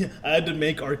job now. Yeah. I had to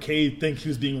make Arcade think he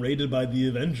was being raided by the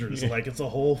Avengers. Like, it's a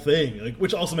whole thing. Like,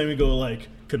 which also made me go, like,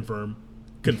 confirm.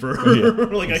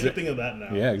 Like, I can think of that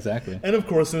now. Yeah, exactly. And, of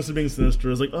course, Sinister being Sinister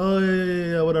is like, oh,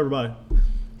 yeah, whatever, bye.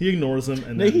 He ignores him.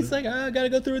 And then he's like, I gotta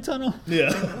go through a tunnel.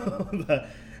 Yeah.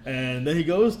 And then he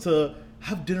goes to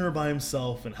have dinner by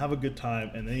himself and have a good time.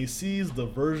 And then he sees the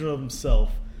version of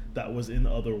himself that was in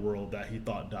Otherworld that he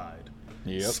thought died.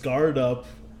 Yep. Scarred up,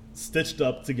 stitched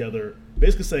up together,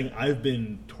 basically saying, I've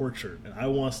been tortured and I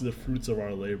want to see the fruits of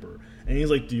our labor. And he's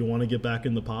like, do you want to get back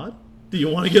in the pod? Do you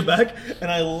want to get back? And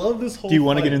I love this whole Do you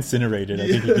want to get incinerated? I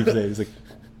think he keeps saying. He's like,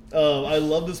 I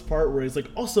love this part where he's like,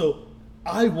 also,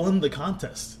 I won the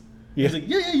contest. Yeah. He's like,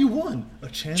 yeah, you won. A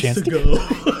chance to go.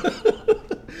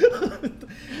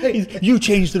 Hey, you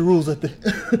changed the rules at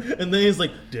the... And then he's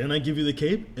like, didn't I give you the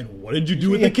cape? And what did you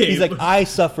do with the cape? He's like, I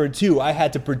suffered too. I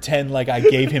had to pretend like I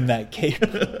gave him that cape.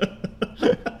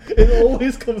 It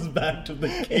always comes back to the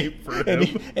cape for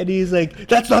him. And he's like,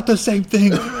 that's not the same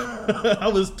thing. I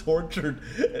was tortured.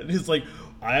 And he's like,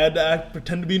 I had to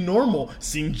pretend to be normal,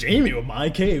 seeing Jamie with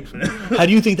my cape. How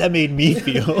do you think that made me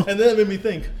feel? And then it made me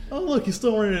think, oh, look, he's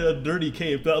still wearing a dirty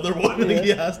cape. The other one, he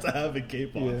has to have a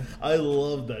cape on. Yeah. I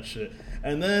love that shit.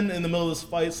 And then in the middle of this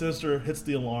fight, Sinister hits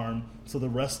the alarm, so the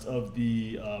rest of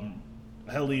the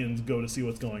Hellions go to see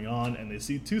what's going on, and they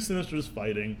see two Sinisters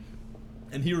fighting,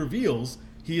 and he reveals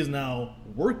he is now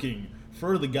working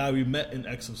for the guy we met in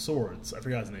X of Swords. I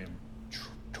forgot his name.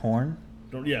 Torn?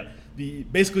 Yeah.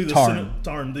 Basically the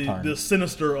Tarn, the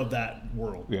Sinister of that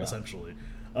world, essentially.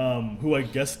 Who I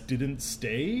guess didn't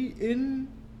stay in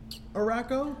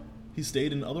Arakko? He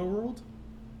stayed in Otherworld?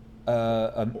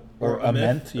 Or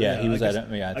Amenth? Yeah, he was at it.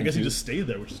 Yeah, I guess he just stayed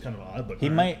there, which is kind of odd. But he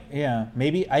might,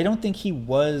 maybe. I don't think he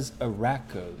was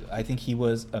Arakko. I think he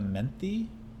was Amenthi.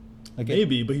 Like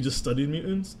maybe, but he just studied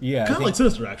mutants. Yeah, kind of like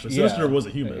Sinister actually. Sinister was a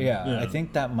human. Yeah, I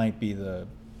think that might be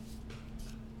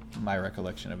my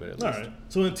recollection of it. At least. All right.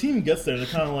 So when the team gets there, they're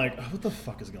kind of like, oh, "What the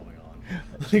fuck is going on?"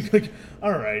 like,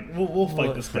 all right, we'll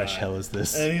fight this guy. What fresh hell is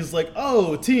this? And he's like,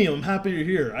 "Oh, team, I'm happy you're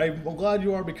here. I'm glad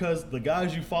you are because the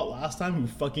guys you fought last time who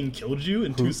fucking killed you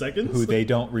in 2 seconds, who they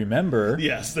don't remember.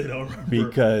 Yes, they don't remember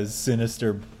because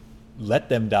Sinister let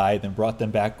them die, then brought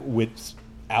them back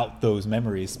without those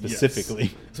memories specifically.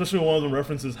 Yes. Especially one of them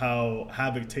references how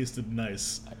Havoc tasted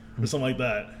nice. Or something like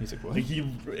that. He's like, what? Like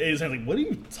he's like, what are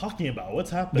you talking about?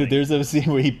 What's happening? Dude, there's a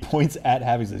scene where he points at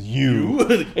Havoc and says, you?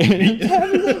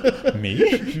 Me?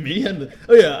 Me? And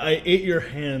oh yeah, I ate your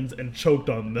hands and choked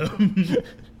on them.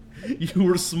 You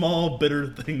were small, bitter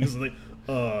things. Like,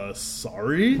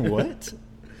 sorry? What?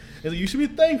 Like, you should be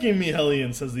thanking me,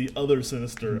 Hellion, says the other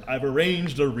Sinister. I've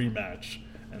arranged a rematch.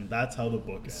 And that's how the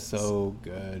book ends. So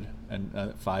good. And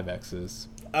 5Xs.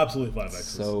 Absolutely 5Xs.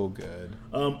 So good.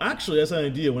 Actually, that's an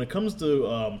idea. When it comes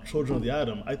to Children of the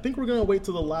Atom, I think we're going to wait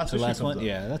till the last issue comes up.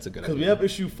 Yeah, that's a good idea. Because we have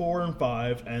issue 4 and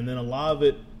 5, and then a lot of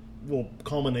it will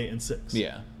culminate in 6.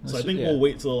 Yeah. So I think we'll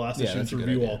wait till the last issue to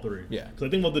review all 3. Yeah. Because I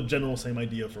think we'll have the general same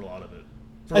idea for a lot of it.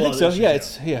 I think so.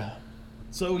 Yeah,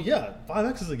 So yeah,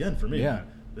 5Xs again for me. Yeah. Man.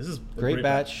 This is a great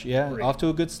batch. Yeah, great. Off to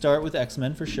a good start with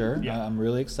X-Men for sure. Yeah. I'm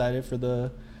really excited for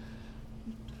the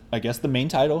I guess the main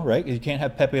title, right? You can't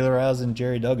have Pepe Larraz and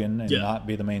Jerry Duggan and Yeah. not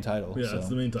be the main title. Yeah, so, that's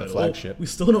the main title. The flagship. We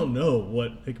still don't know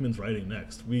what Hickman's writing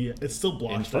next. It's still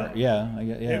blocked out. Yeah,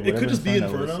 It could just be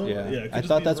Inferno. Yeah, Yeah, it could I just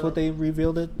thought be that's Inferno. what they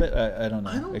revealed it, but I don't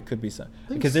know. It could be some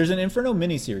because there's an Inferno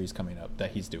miniseries coming up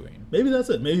that he's doing. Maybe that's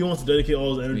it. Maybe he wants to dedicate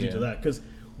all his energy Yeah. to that. Because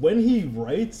when he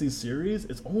writes these series,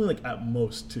 it's only like at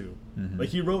most 2. Like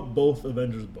he wrote both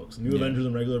Avengers books, New Avengers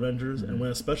and regular Avengers. And when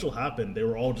a special happened, they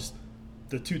were all just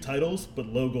the 2 titles, but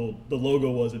the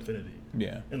logo was Infinity.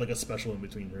 Yeah, And like a special in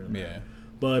between here and there. yeah.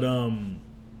 But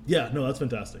yeah, no, that's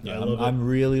fantastic. Yeah, I love it. I'm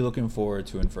really looking forward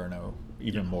to Inferno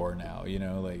even more now. You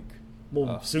know, like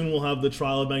Well, soon we'll have the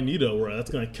trial of Magneto, where that's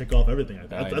going to kick off everything. I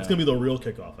think that's going to be the real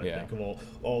kickoff. I think of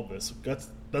all this. That's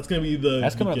going to be the.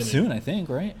 That's coming up beginning. soon, I think,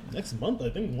 right? Next month, I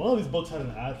think one of these books had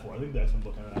an ad for it. I think the X-Men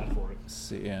book had an ad for it.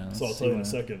 So I'll tell you in a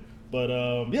second. But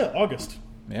yeah, August.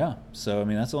 Yeah. So I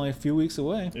mean, that's only a few weeks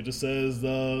away. It just says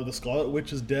the Scarlet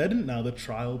Witch is dead. Now the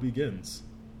trial begins.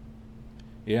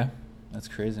 Yeah, that's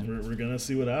crazy. We're gonna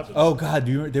see what happens. Oh God,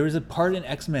 there was a part in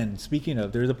X-Men. Speaking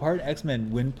of, there was a part in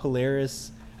X-Men when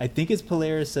Polaris, I think it's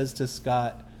Polaris, says to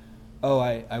Scott, "Oh,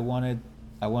 I wanted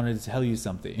to tell you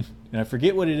something," and I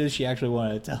forget what it is she actually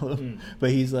wanted to tell him, but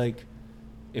he's like,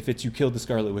 "If it's you killed the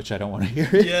Scarlet Witch, I don't want to hear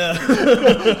it." Yeah.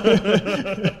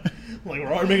 Like,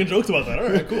 we're already making jokes about that. All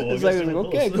right, cool. It's like,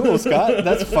 okay, cool, Scott.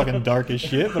 That's fucking dark as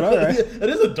shit, but all right. It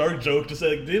is a dark joke to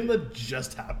say, like, didn't that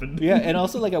just happen? Yeah, and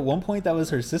also, like, at one point that was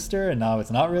her sister, and now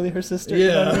it's not really her sister.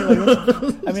 Yeah. You know what I mean?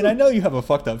 Like, I mean, I know you have a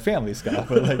fucked up family, Scott,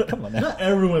 but, like, come on now. Not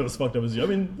everyone was fucked up as you. I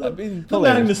mean, the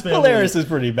Polaris, Magnus family. Polaris is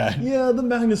pretty bad. Yeah, the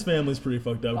Magnus family's pretty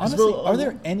fucked up. 'Cause Honestly, are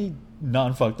there any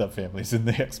non-fucked up families in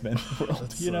the X-Men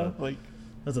world? You know, like...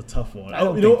 That's a tough one. I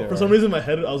don't you know, think for some reason in my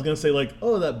head, I was gonna say like,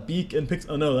 oh, that Beak and Pix.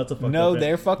 Oh no, that's a fucked up. No,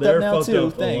 they're fucked up now too. a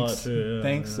lot, Thanks. too. Yeah,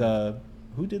 Thanks. yeah.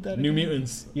 Who did that? New again?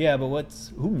 Mutants. Yeah, but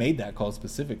who made that call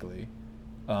specifically?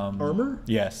 Armor.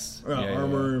 Yes.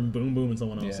 Armor and Boom Boom and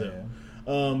someone else.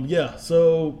 Yeah.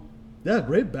 So yeah,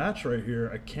 great batch right here.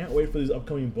 I can't wait for these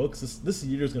upcoming books. This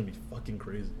year is gonna be fucking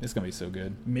crazy. It's gonna be so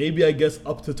good. Maybe I guess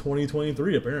up to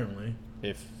 2023 apparently.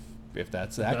 If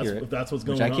that's accurate. If that's what's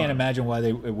going Which on. I can't imagine why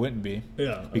it wouldn't be.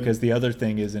 Yeah. Because the other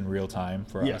thing is in real time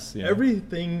for us. You know?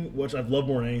 Everything, which I've loved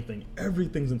more than anything,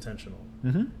 everything's intentional.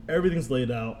 Mm-hmm. Everything's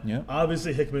laid out. Yeah.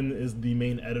 Obviously, Hickman is the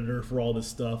main editor for all this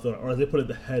stuff, or as they put it,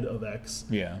 the head of X.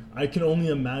 Yeah. I can only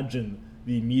imagine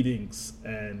the meetings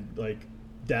and like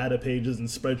data pages and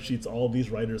spreadsheets all these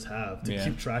writers have to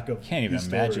keep track of. Can't even these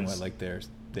imagine stories. what like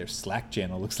their Slack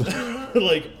channel looks like.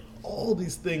 Like all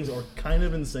these things are kind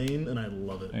of insane, and I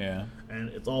love it. Yeah. And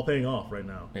it's all paying off right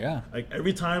now. Yeah. Like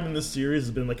every time in this series has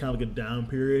been like kind of like a down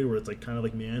period where it's like kind of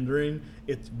like meandering,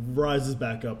 it rises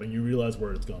back up and you realize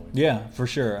where it's going. Yeah, for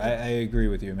sure. I agree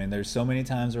with you. I mean, there's so many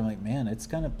times where I'm like, man, it's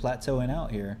kind of plateauing out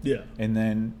here. Yeah. And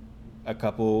then a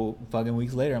couple fucking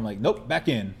weeks later, I'm like, nope, back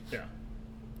in. Yeah.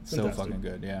 So Fantastic. fucking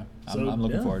good. Yeah. So, I'm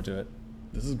looking yeah. forward to it.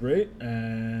 This is great.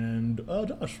 And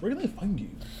Josh, where can they find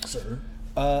you, sir?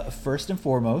 First and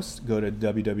foremost, go to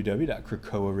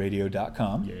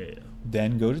www.krakoaradio.com. Yeah.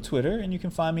 Then go to Twitter, and you can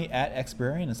find me at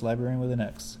Xbrarian. It's librarian with an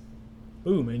X.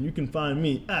 Boom. And you can find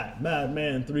me at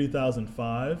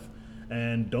Madman3005.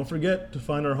 And don't forget to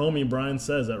find our homie Brian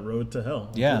Says at Road to Hell.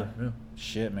 on Yeah. Twitter.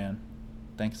 Shit, man.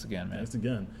 Thanks again, man. Thanks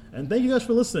again. And thank you guys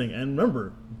for listening. And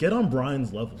remember, get on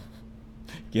Brian's level.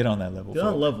 Get on that level. Get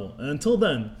on folk. level. And until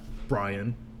then,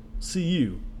 Brian, see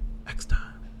you next time.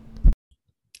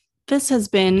 This has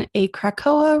been a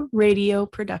Krakoa radio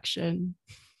production.